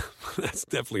 That's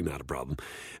definitely not a problem.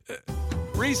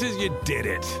 Reese's, you did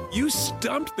it. You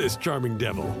stumped this charming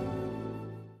devil.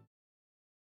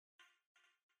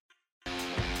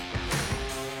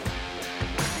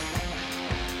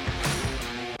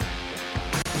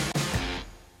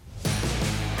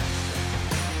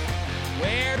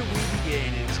 Where do we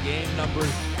begin? It's game number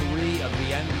 3 of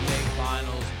the NBA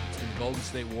Finals between the Golden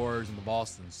State Warriors and the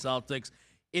Boston Celtics.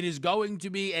 It is going to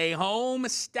be a home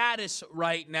status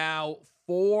right now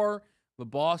for the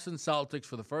Boston Celtics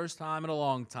for the first time in a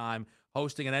long time,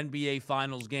 hosting an NBA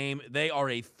Finals game. They are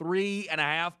a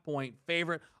 3.5-point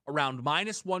favorite, around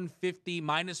minus 150,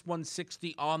 minus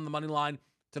 160 on the money line.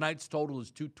 Tonight's total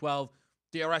is 212.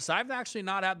 DRS, I've actually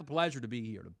not had the pleasure to be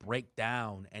here to break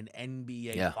down an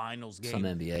NBA Finals game some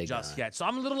NBA just guy. yet. So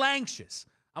I'm a little anxious.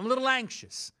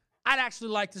 I'd actually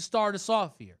like to start us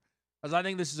off here, because I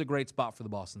think this is a great spot for the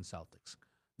Boston Celtics.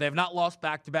 They have not lost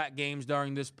back-to-back games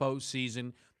during this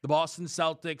postseason. The Boston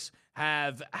Celtics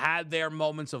have had their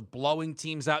moments of blowing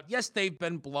teams out. Yes, they've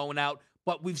been blown out,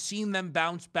 but we've seen them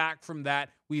bounce back from that.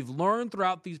 We've learned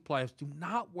throughout these playoffs, do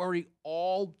not worry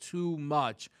all too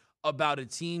much about a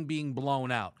team being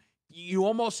blown out. You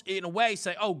almost, in a way,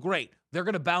 say, oh, great, they're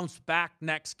going to bounce back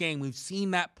next game. We've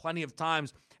seen that plenty of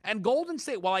times. And Golden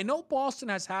State, while I know Boston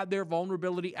has had their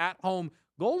vulnerability at home,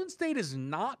 Golden State has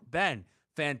not been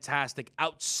fantastic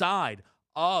outside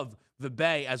of the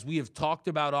Bay, as we have talked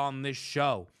about on this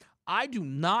show. I do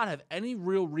not have any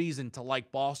real reason to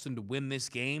like Boston to win this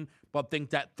game, but think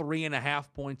that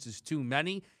 3.5 points is too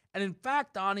many. And in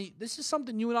fact, Donnie, this is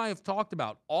something you and I have talked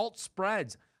about. Alt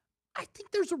spreads. I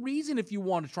think there's a reason if you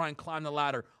want to try and climb the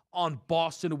ladder on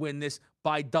Boston to win this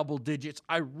by double digits.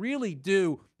 I really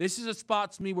do. This is a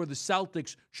spot to me where the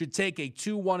Celtics should take a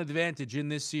 2-1 advantage in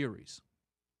this series.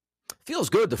 Feels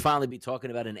good to finally be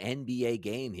talking about an NBA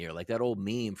game here, like that old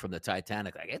meme from the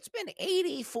Titanic. Like, it's been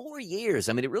 84 years.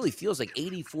 I mean, it really feels like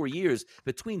 84 years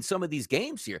between some of these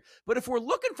games here. But if we're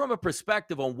looking from a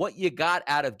perspective on what you got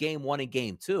out of game 1 and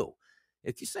game 2,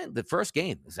 if you're saying the first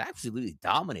game is absolutely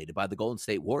dominated by the Golden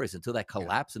State Warriors until that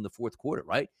collapse in the fourth quarter,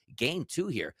 right? Game 2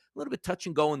 here, a little bit touch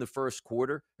and go in the first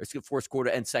quarter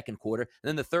and second quarter. And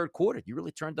then the third quarter, you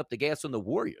really turned up the gas on the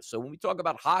Warriors. So when we talk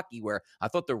about hockey, where I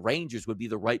thought the Rangers would be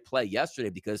the right play yesterday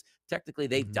because technically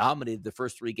they've dominated the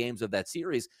first 3 games of that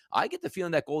series, I get the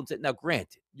feeling that Golden State, now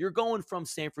granted, you're going from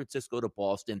San Francisco to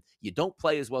Boston. You don't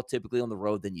play as well typically on the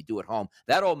road than you do at home.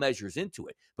 That all measures into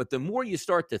it. But the more you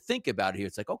start to think about it here,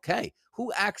 it's like, okay,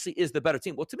 who actually is the better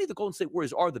team? Well, to me, the Golden State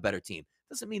Warriors are the better team.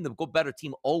 Doesn't mean the better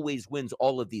team always wins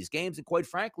all of these games. And quite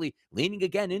frankly, leaning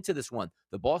again into this one,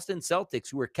 the Boston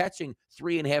Celtics, who were catching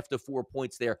 3.5 to 4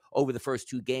 points there over the first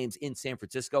 2 games in San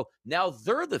Francisco, now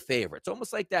they're the favorites.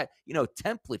 Almost like that,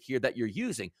 template here that you're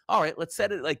using. All right, let's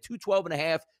set it like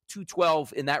 212.5,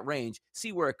 212 in that range,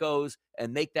 see where it goes,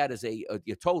 and make that as a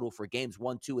total for games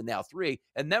 1, 2, and now 3.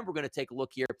 And then we're going to take a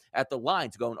look here at the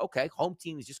lines going, okay, home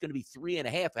team is just going to be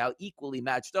 3.5, how equally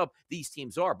matched up these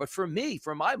teams are. But for me,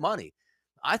 for my money,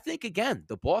 I think, again,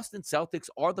 the Boston Celtics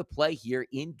are the play here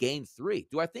in game 3.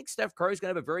 Do I think Steph Curry's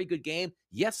going to have a very good game?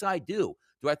 Yes, I do.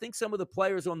 Do I think some of the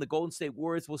players on the Golden State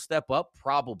Warriors will step up?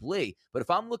 Probably. But if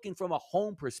I'm looking from a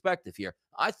home perspective here,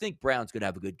 I think Brown's going to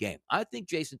have a good game. I think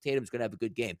Jason Tatum's going to have a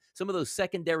good game. Some of those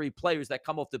secondary players that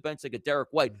come off the bench like a Derek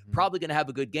White, probably going to have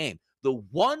a good game. The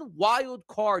one wild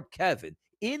card, Kevin,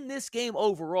 in this game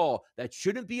overall that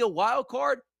shouldn't be a wild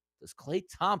card, does Klay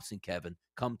Thompson, Kevin,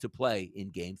 come to play in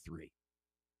game 3?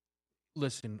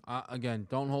 Listen, again,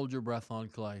 don't hold your breath on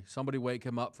Klay. Somebody wake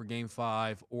him up for game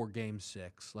 5 or game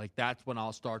 6. Like, that's when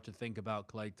I'll start to think about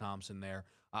Klay Thompson there.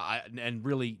 And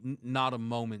really not a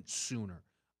moment sooner.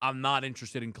 I'm not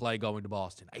interested in Klay going to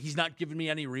Boston. He's not giving me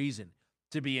any reason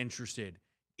to be interested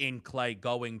in Klay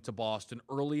going to Boston.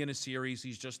 Early in a series,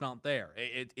 he's just not there.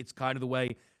 It's kind of the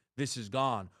way this has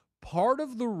gone. Part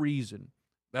of the reason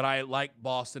that I like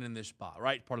Boston in this spot,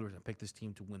 right? Part of the reason I picked this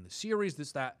team to win the series,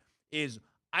 is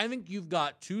I think you've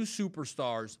got 2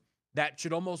 superstars that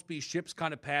should almost be ships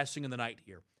kind of passing in the night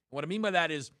here. What I mean by that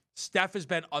is Steph has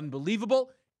been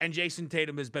unbelievable and Jason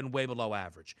Tatum has been way below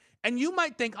average. And you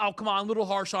might think, oh, come on, a little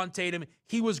harsh on Tatum.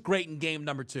 He was great in game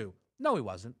number 2. No, he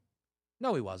wasn't.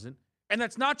 And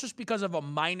that's not just because of a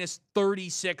minus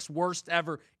 36 worst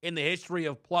ever in the history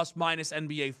of plus-minus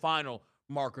NBA final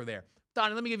marker there.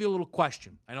 Donnie, let me give you a little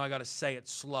question. I know I got to say it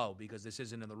slow because this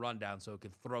isn't in the rundown, so it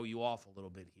could throw you off a little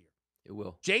bit here. It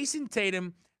will. Jason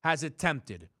Tatum has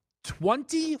attempted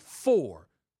 24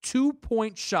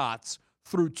 2-point shots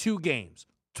through 2 games.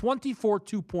 24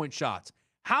 2-point shots.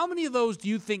 How many of those do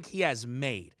you think he has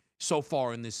made so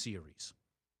far in this series?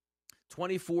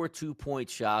 24 2-point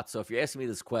shots. So if you're asking me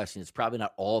this question, it's probably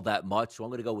not all that much. So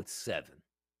I'm going to go with 7.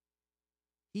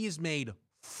 He has made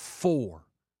 4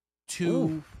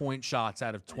 2-point shots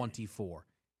out of 24.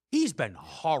 He's been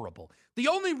horrible. The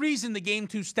only reason the game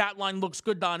 2 stat line looks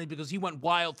good, Donnie, because he went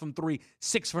wild from 3,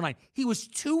 6 for 9. He was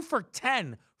 2 for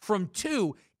 10 from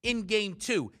 2 in game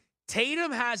 2.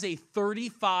 Tatum has a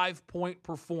 35-point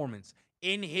performance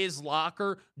in his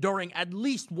locker during at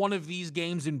least one of these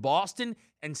games in Boston,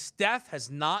 and Steph has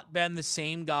not been the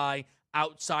same guy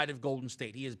outside of Golden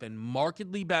State. He has been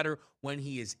markedly better when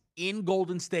he is in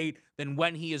Golden State than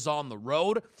when he is on the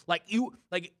road. Like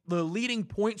the leading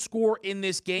point scorer in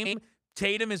this game,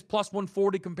 Tatum is plus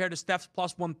 140 compared to Steph's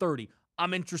plus 130.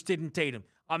 I'm interested in Tatum.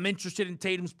 I'm interested in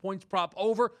Tatum's points prop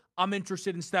over. I'm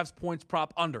interested in Steph's points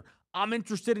prop under. I'm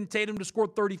interested in Tatum to score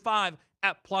 35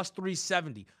 at plus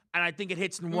 370. And I think it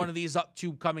hits in one of these up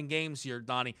 2 coming games here,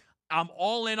 Donnie. I'm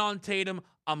all in on Tatum.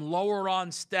 I'm lower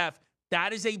on Steph.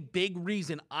 That is a big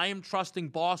reason I am trusting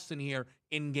Boston here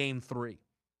in game 3.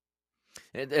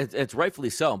 It's rightfully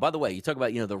so. And by the way, you talk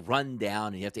about, the rundown,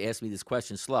 and you have to ask me this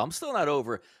question slow. I'm still not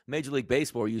over Major League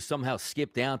Baseball where you somehow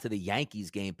skip down to the Yankees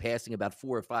game, passing about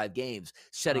 4 or 5 games,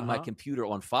 setting my computer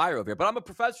on fire over here. But I'm a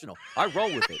professional. I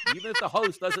roll with it. Even if the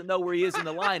host doesn't know where he is in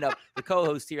the lineup, the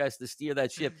co-host here has to steer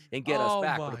that ship and get us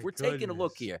back. But if we're taking a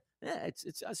look here, I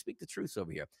speak the truth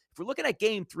over here. If we're looking at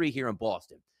Game 3 here in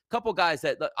Boston, a couple guys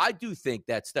that I do think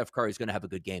that Steph Curry is going to have a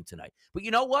good game tonight. But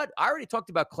you know what? I already talked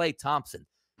about Klay Thompson.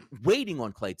 Waiting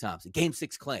on Klay Thompson. Game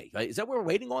 6 Klay, right? Is that what we're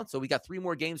waiting on? So we got 3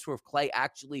 more games for if Klay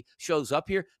actually shows up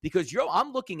here, because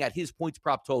I'm looking at his points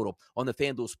prop total on the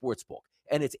FanDuel Sportsbook,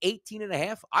 and it's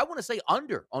 18.5. I want to say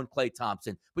under on Klay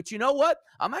Thompson, but you know what?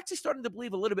 I'm actually starting to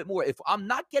believe a little bit more. If I'm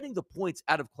not getting the points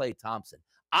out of Klay Thompson,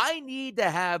 I need to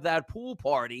have that pool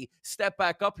party step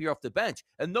back up here off the bench.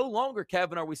 And no longer,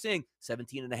 Kevin, are we seeing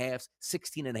 17.5,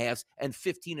 16.5, and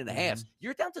 15.5.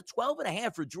 You're down to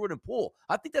 12.5 for Jordan Poole.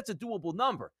 I think that's a doable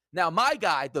number. Now, my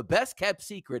guy, the best kept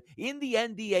secret in the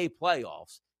NBA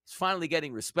playoffs, is finally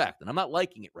getting respect. And I'm not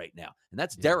liking it right now. And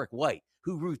that's Derek White,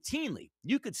 who routinely,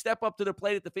 you could step up to the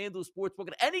plate at the FanDuel Sportsbook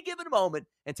at any given moment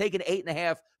and take an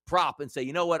 8.5 prop and say,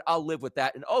 you know what, I'll live with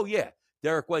that. And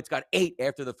Derek White's got 8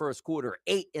 after the first quarter,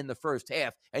 8 in the first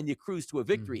half, and you cruise to a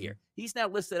victory here. He's now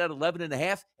listed at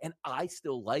 11.5, and I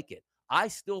still like it. I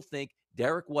still think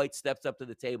Derek White steps up to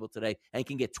the table today and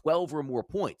can get 12 or more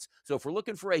points. So if we're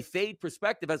looking for a fade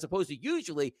perspective, as opposed to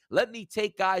usually, let me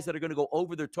take guys that are going to go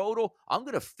over their total, I'm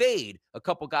going to fade a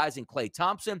couple guys in Klay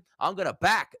Thompson. I'm going to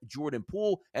back Jordan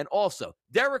Poole, and also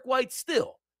Derek White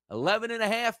still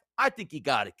 11.5. I think you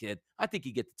got it, kid. I think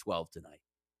you get to 12 tonight.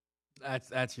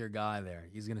 That's your guy there.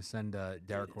 He's going to send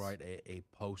Derek White a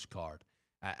postcard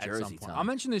at Jersey some point. time. I'll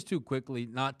mention this too quickly,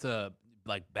 not to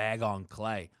bag on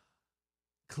Klay.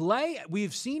 Klay,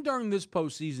 we've seen during this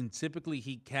postseason, typically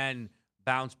he can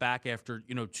bounce back after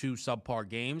 2 subpar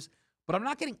games, but I'm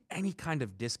not getting any kind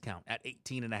of discount at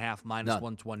 18.5 minus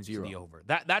 120 to the over.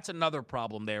 That's another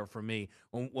problem there for me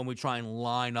when we try and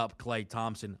line up Klay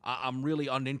Thompson. I'm really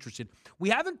uninterested. We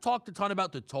haven't talked a ton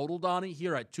about the total, Donnie,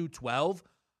 here at 212.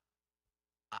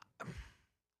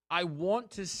 I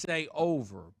want to say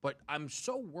over, but I'm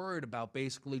so worried about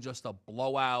basically just a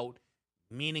blowout,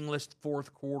 meaningless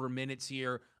fourth quarter minutes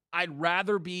here. I'd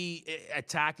rather be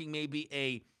attacking maybe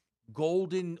a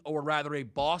Golden, or rather a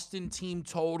Boston team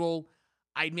total.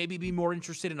 I'd maybe be more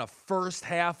interested in a first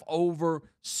half over,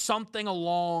 something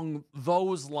along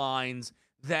those lines,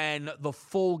 than the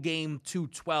full game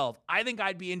 212. I think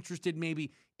I'd be interested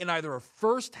maybe in either a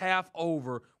first half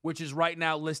over, which is right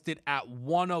now listed at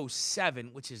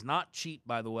 107, which is not cheap,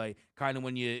 by the way, kind of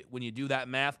when you do that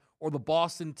math, or the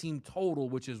Boston team total,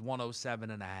 which is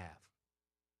 107.5.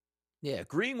 Yeah,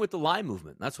 agreeing with the line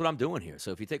movement. That's what I'm doing here.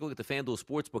 So if you take a look at the FanDuel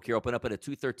Sportsbook here, open up at a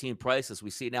 213 price, as we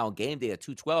see now on game day at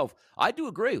 212. I do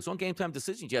agree. It was on Game Time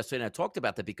Decisions yesterday, and I talked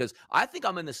about that because I think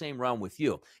I'm in the same realm with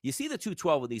you. You see the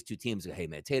 212 with these two teams. Hey,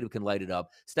 man, Tatum can light it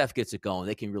up. Steph gets it going.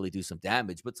 They can really do some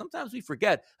damage. But sometimes we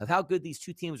forget of how good these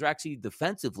two teams are actually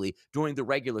defensively during the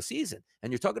regular season.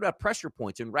 And you're talking about pressure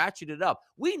points and ratchet it up.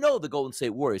 We know the Golden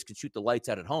State Warriors can shoot the lights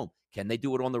out at home. Can they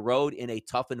do it on the road in a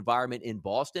tough environment in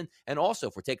Boston? And also,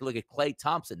 if we're taking a look at Klay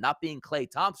Thompson, not being Klay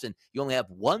Thompson, you only have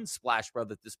one splash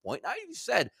brother at this point. Now, you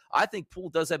said, I think Poole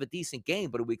does have a decent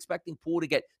game, but are we expecting Poole to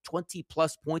get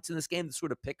 20-plus points in this game to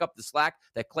sort of pick up the slack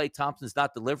that Klay Thompson's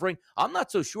not delivering? I'm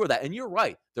not so sure of that. And you're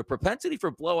right. The propensity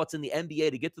for blowouts in the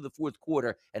NBA to get to the fourth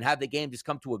quarter and have the game just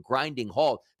come to a grinding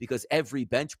halt because every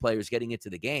bench player is getting into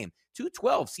the game.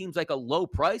 212 seems like a low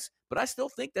price, but I still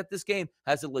think that this game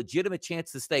has a legitimate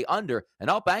chance to stay under, and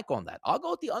I'll bank on that. I'll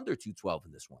go with the under 212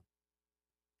 in this one.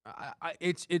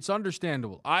 It's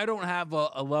understandable. I don't have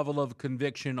a level of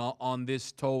conviction on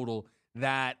this total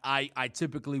that I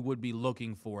typically would be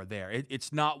looking for there.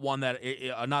 It's not one that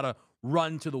not a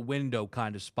run to the window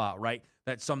kind of spot, right?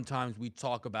 That sometimes we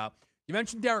talk about. You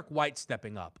mentioned Derek White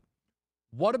stepping up.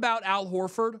 What about Al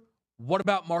Horford? What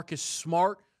about Marcus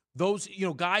Smart? Those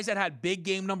guys that had big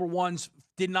game number ones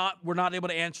were not able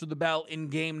to answer the bell in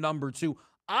game number 2.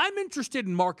 I'm interested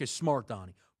in Marcus Smart,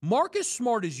 Donnie. Marcus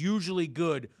Smart is usually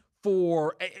good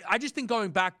for, I just think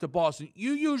going back to Boston,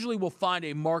 you usually will find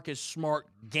a Marcus Smart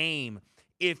game,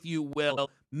 if you will.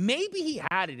 Maybe he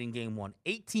had it in game 1,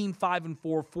 18, 5, and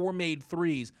 4, 4 made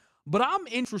threes. But I'm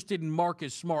interested in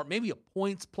Marcus Smart, maybe a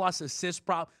points plus assist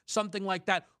prop, something like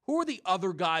that. Who are the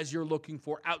other guys you're looking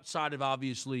for outside of,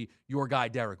 obviously, your guy,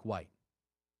 Derek White?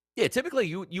 Yeah, typically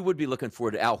you would be looking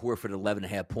for Al Horford at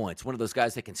 11.5 points. One of those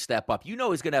guys that can step up. You know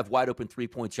he's going to have wide open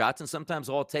 3-point shots, and sometimes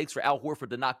all it takes for Al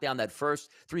Horford to knock down that first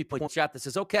 3-point shot that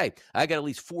says, okay, I got at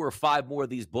least 4 or 5 more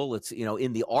of these bullets,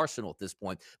 in the arsenal at this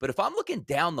point. But if I'm looking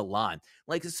down the line,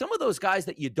 like some of those guys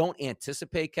that you don't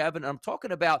anticipate, Kevin, I'm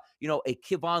talking about, a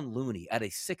Kevon Looney at a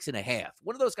 6.5.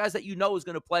 One of those guys that is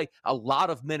going to play a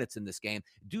lot of minutes in this game,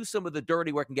 do some of the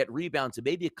dirty work and get rebounds and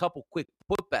maybe a couple quick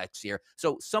putbacks here.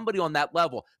 So somebody on that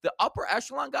level. The upper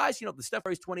echelon guys, the Steph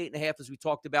Curry's 28.5, as we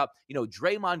talked about,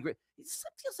 Draymond Green. It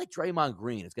feels like Draymond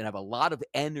Green is going to have a lot of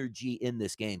energy in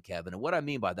this game, Kevin. And what I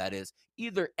mean by that is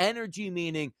either energy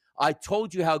meaning I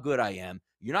told you how good I am.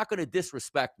 You're not going to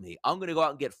disrespect me. I'm going to go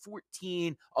out and get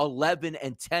 14, 11,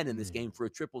 and 10 in this game for a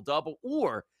triple-double,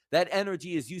 or that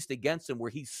energy is used against him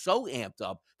where he's so amped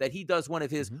up that he does one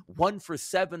of his 1 for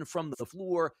 7 from the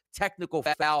floor, technical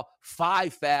foul,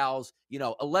 5 fouls,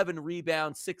 11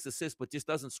 rebounds, 6 assists, but just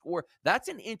doesn't score. That's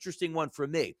an interesting one for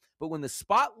me. But when the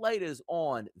spotlight is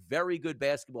on very good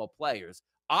basketball players,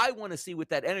 I want to see with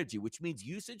that energy, which means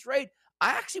usage rate. I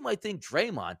actually might think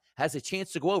Draymond has a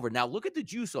chance to go over. Now, look at the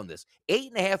juice on this.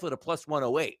 8.5 at a plus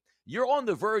 108. You're on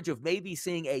the verge of maybe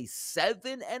seeing a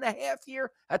 7.5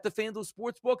 here at the FanDuel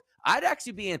Sportsbook. I'd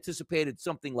actually be anticipated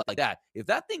something like that. If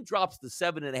that thing drops to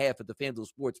 7.5 at the FanDuel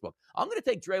Sportsbook, I'm going to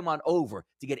take Draymond over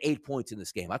to get 8 points in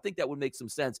this game. I think that would make some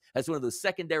sense as one of those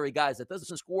secondary guys that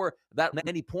doesn't score that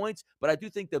many points, but I do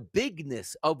think the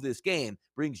bigness of this game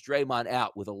brings Draymond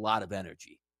out with a lot of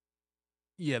energy.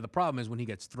 Yeah, the problem is when he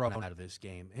gets thrown out of this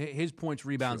game. His points,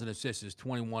 rebounds, and assists is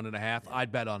 21.5. Yeah.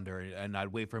 I'd bet under, and I'd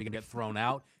wait for him to get thrown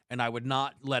out, and I would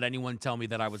not let anyone tell me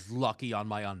that I was lucky on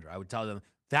my under. I would tell them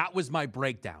that was my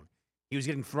breakdown. He was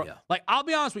getting thrown. Yeah. Like, I'll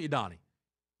be honest with you, Donnie.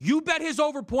 You bet his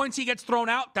over points, he gets thrown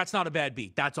out, that's not a bad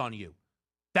beat. That's on you.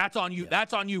 That's on you. Yeah.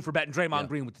 That's on you for betting Draymond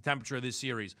Green with the temperature of this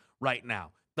series right now.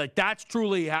 Like, that's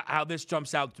truly how this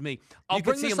jumps out to me. You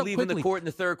could see him leaving the court in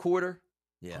the third quarter.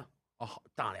 Yeah. Oh,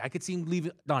 Donnie, I could see him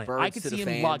leaving. Donnie, I could see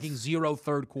him logging 0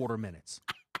 third quarter minutes.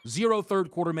 0 third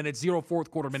quarter minutes, 0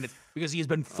 fourth quarter minutes, because he has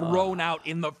been thrown out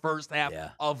in the first half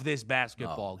of this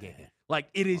basketball game. Like,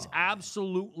 it is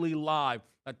absolutely live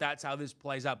that's how this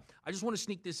plays out. I just want to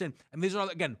sneak this in. And these are,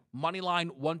 again, money line,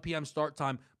 1 p.m. start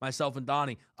time, myself and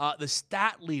Donnie. The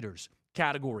stat leaders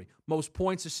category, most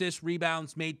points, assists,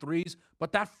 rebounds, made threes.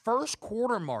 But that first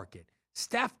quarter market,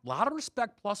 Steph, a lot of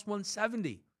respect, plus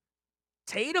 170.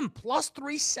 Tatum plus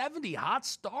 370, hot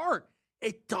start.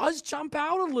 It does jump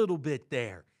out a little bit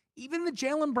there. Even the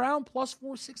Jaylen Brown plus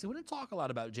 460. We didn't talk a lot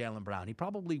about Jaylen Brown. He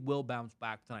probably will bounce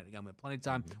back tonight. Again, we have plenty of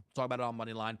time. We'll talk about it on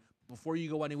Money Line. Before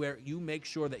you go anywhere, you make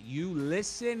sure that you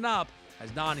listen up as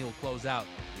Donnie will close out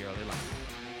the early line.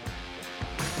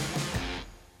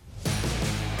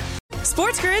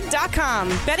 SportsGrid.com.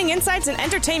 Betting insights and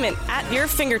entertainment at your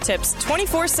fingertips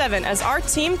 24/7 as our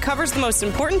team covers the most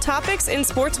important topics in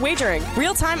sports wagering.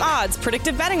 Real-time odds,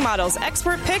 predictive betting models,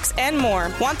 expert picks, and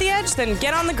more. Want the edge? Then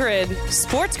get on the grid.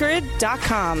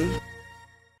 SportsGrid.com.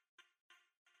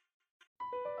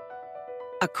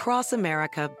 Across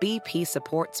America, BP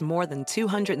supports more than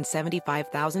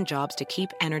 275,000 jobs to keep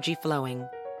energy flowing.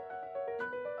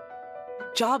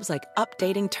 Jobs like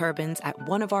updating turbines at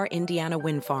one of our Indiana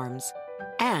wind farms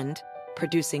and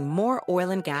producing more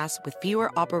oil and gas with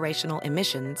fewer operational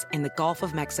emissions in the Gulf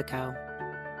of Mexico.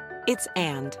 It's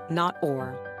and, not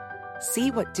or. See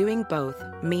what doing both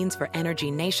means for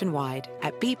energy nationwide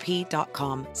at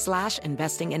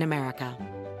bp.com/investing in America.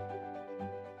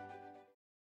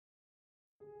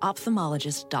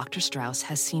 Ophthalmologist Dr. Strauss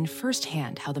has seen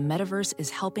firsthand how the metaverse is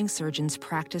helping surgeons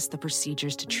practice the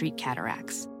procedures to treat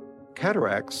cataracts.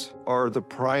 Cataracts are the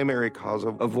primary cause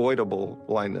of avoidable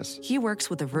blindness. He works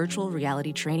with a virtual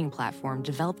reality training platform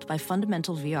developed by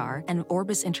Fundamental VR and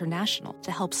Orbis International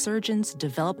to help surgeons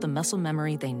develop the muscle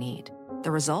memory they need.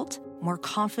 The result? More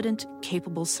confident,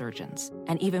 capable surgeons.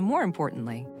 And even more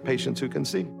importantly, patients who can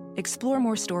see. Explore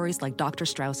more stories like Dr.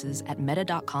 Strauss's at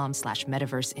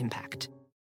meta.com/metaverse impact.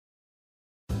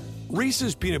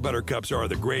 Reese's peanut butter cups are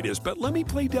the greatest, but let me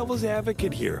play devil's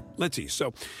advocate here. Let's see.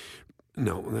 So,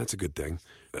 no, that's a good thing.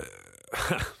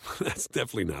 That's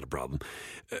definitely not a problem.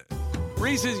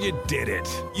 Reese's, you did it.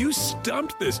 You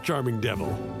stumped this charming devil.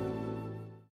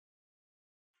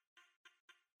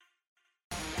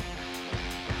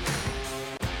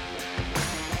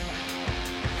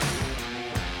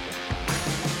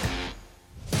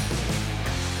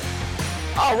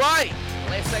 All right.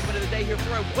 Last segment of the day here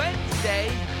for a Wednesday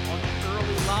on the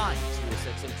early line.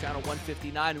 SiriusXM channel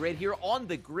 159 right here on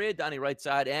the grid. Donnie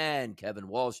Rightside and Kevin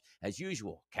Walsh, as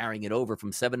usual, carrying it over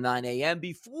from 7 to 9 a.m.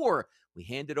 before we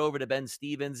hand it over to Ben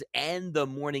Stevens and the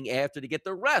morning after to get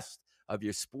the rest of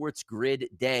your Sports Grid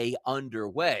day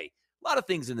underway. A lot of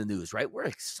things in the news, right? We're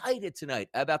excited tonight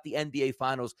about the NBA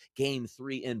Finals Game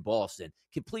 3 in Boston.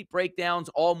 Complete breakdowns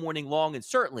all morning long, and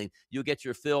certainly you'll get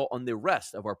your fill on the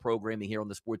rest of our programming here on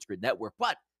the Sports Grid Network.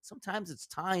 But sometimes it's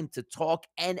time to talk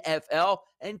NFL,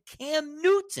 and Cam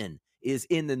Newton is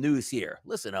in the news here.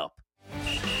 Listen up.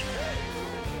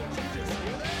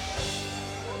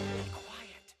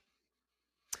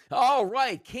 All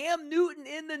right, Cam Newton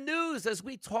in the news as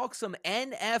we talk some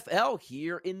NFL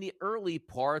here in the early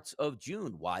parts of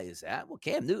June. Why is that? Well,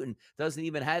 Cam Newton doesn't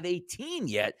even have a team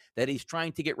yet that he's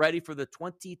trying to get ready for the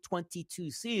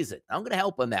 2022 season. I'm going to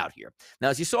help him out here. Now,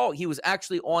 as you saw, he was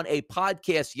actually on a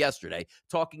podcast yesterday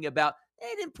talking about he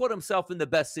didn't put himself in the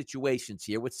best situations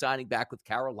here with signing back with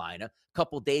Carolina. A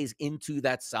couple days into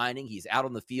that signing, he's out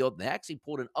on the field, and they actually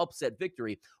pulled an upset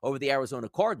victory over the Arizona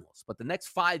Cardinals. But the next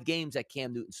 5 games that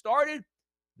Cam Newton started,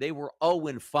 they were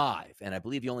 0-5, and I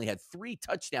believe he only had 3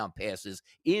 touchdown passes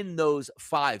in those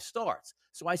 5 starts.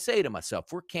 So I say to myself,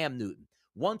 for Cam Newton,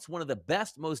 once one of the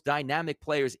best, most dynamic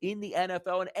players in the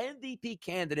NFL, an MVP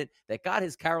candidate that got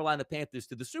his Carolina Panthers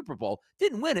to the Super Bowl,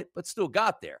 didn't win it, but still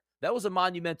got there. That was a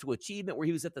monumental achievement where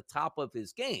he was at the top of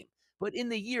his game. But in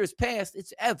the years past,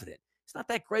 it's evident. It's not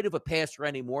that great of a passer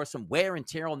anymore, some wear and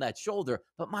tear on that shoulder.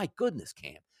 But my goodness,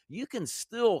 Cam, you can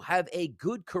still have a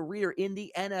good career in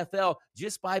the NFL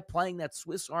just by playing that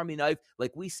Swiss Army knife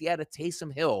like we see out of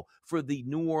Taysom Hill for the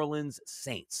New Orleans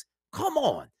Saints. Come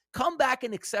on. Come back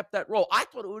and accept that role. I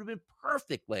thought it would have been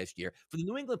perfect last year for the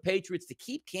New England Patriots to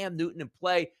keep Cam Newton and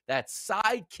play that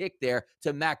side kick there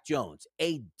to Mac Jones,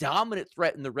 a dominant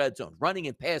threat in the red zone, running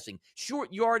and passing,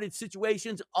 short yardage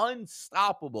situations,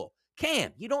 unstoppable.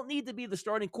 Cam, you don't need to be the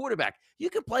starting quarterback. You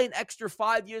can play an extra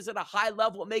 5 years at a high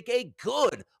level and make a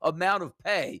good amount of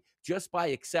pay just by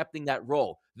accepting that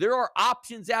role. There are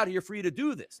options out here for you to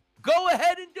do this. Go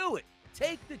ahead and do it.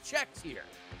 Take the checks here.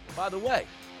 By the way,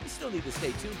 you still need to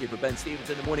stay tuned here for Ben Stevens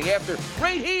in the morning after,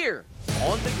 right here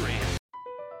on The Grand.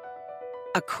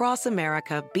 Across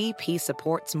America, BP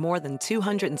supports more than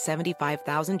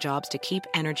 275,000 jobs to keep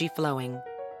energy flowing.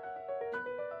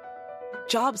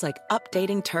 Jobs like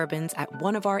updating turbines at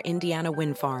one of our Indiana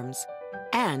wind farms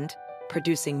and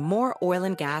producing more oil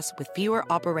and gas with fewer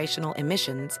operational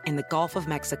emissions in the Gulf of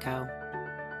Mexico.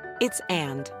 It's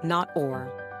and, not or.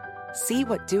 See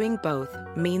what doing both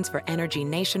means for energy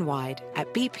nationwide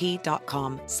at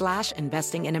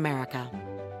bp.com/investing in America.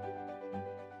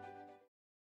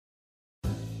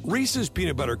 Reese's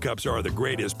peanut butter cups are the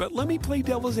greatest, but let me play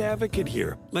devil's advocate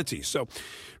here. Let's see. So,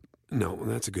 no,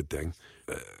 that's a good thing.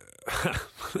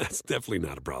 That's definitely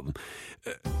not a problem.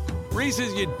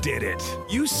 Reese's, you did it.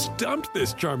 You stumped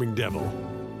this charming devil.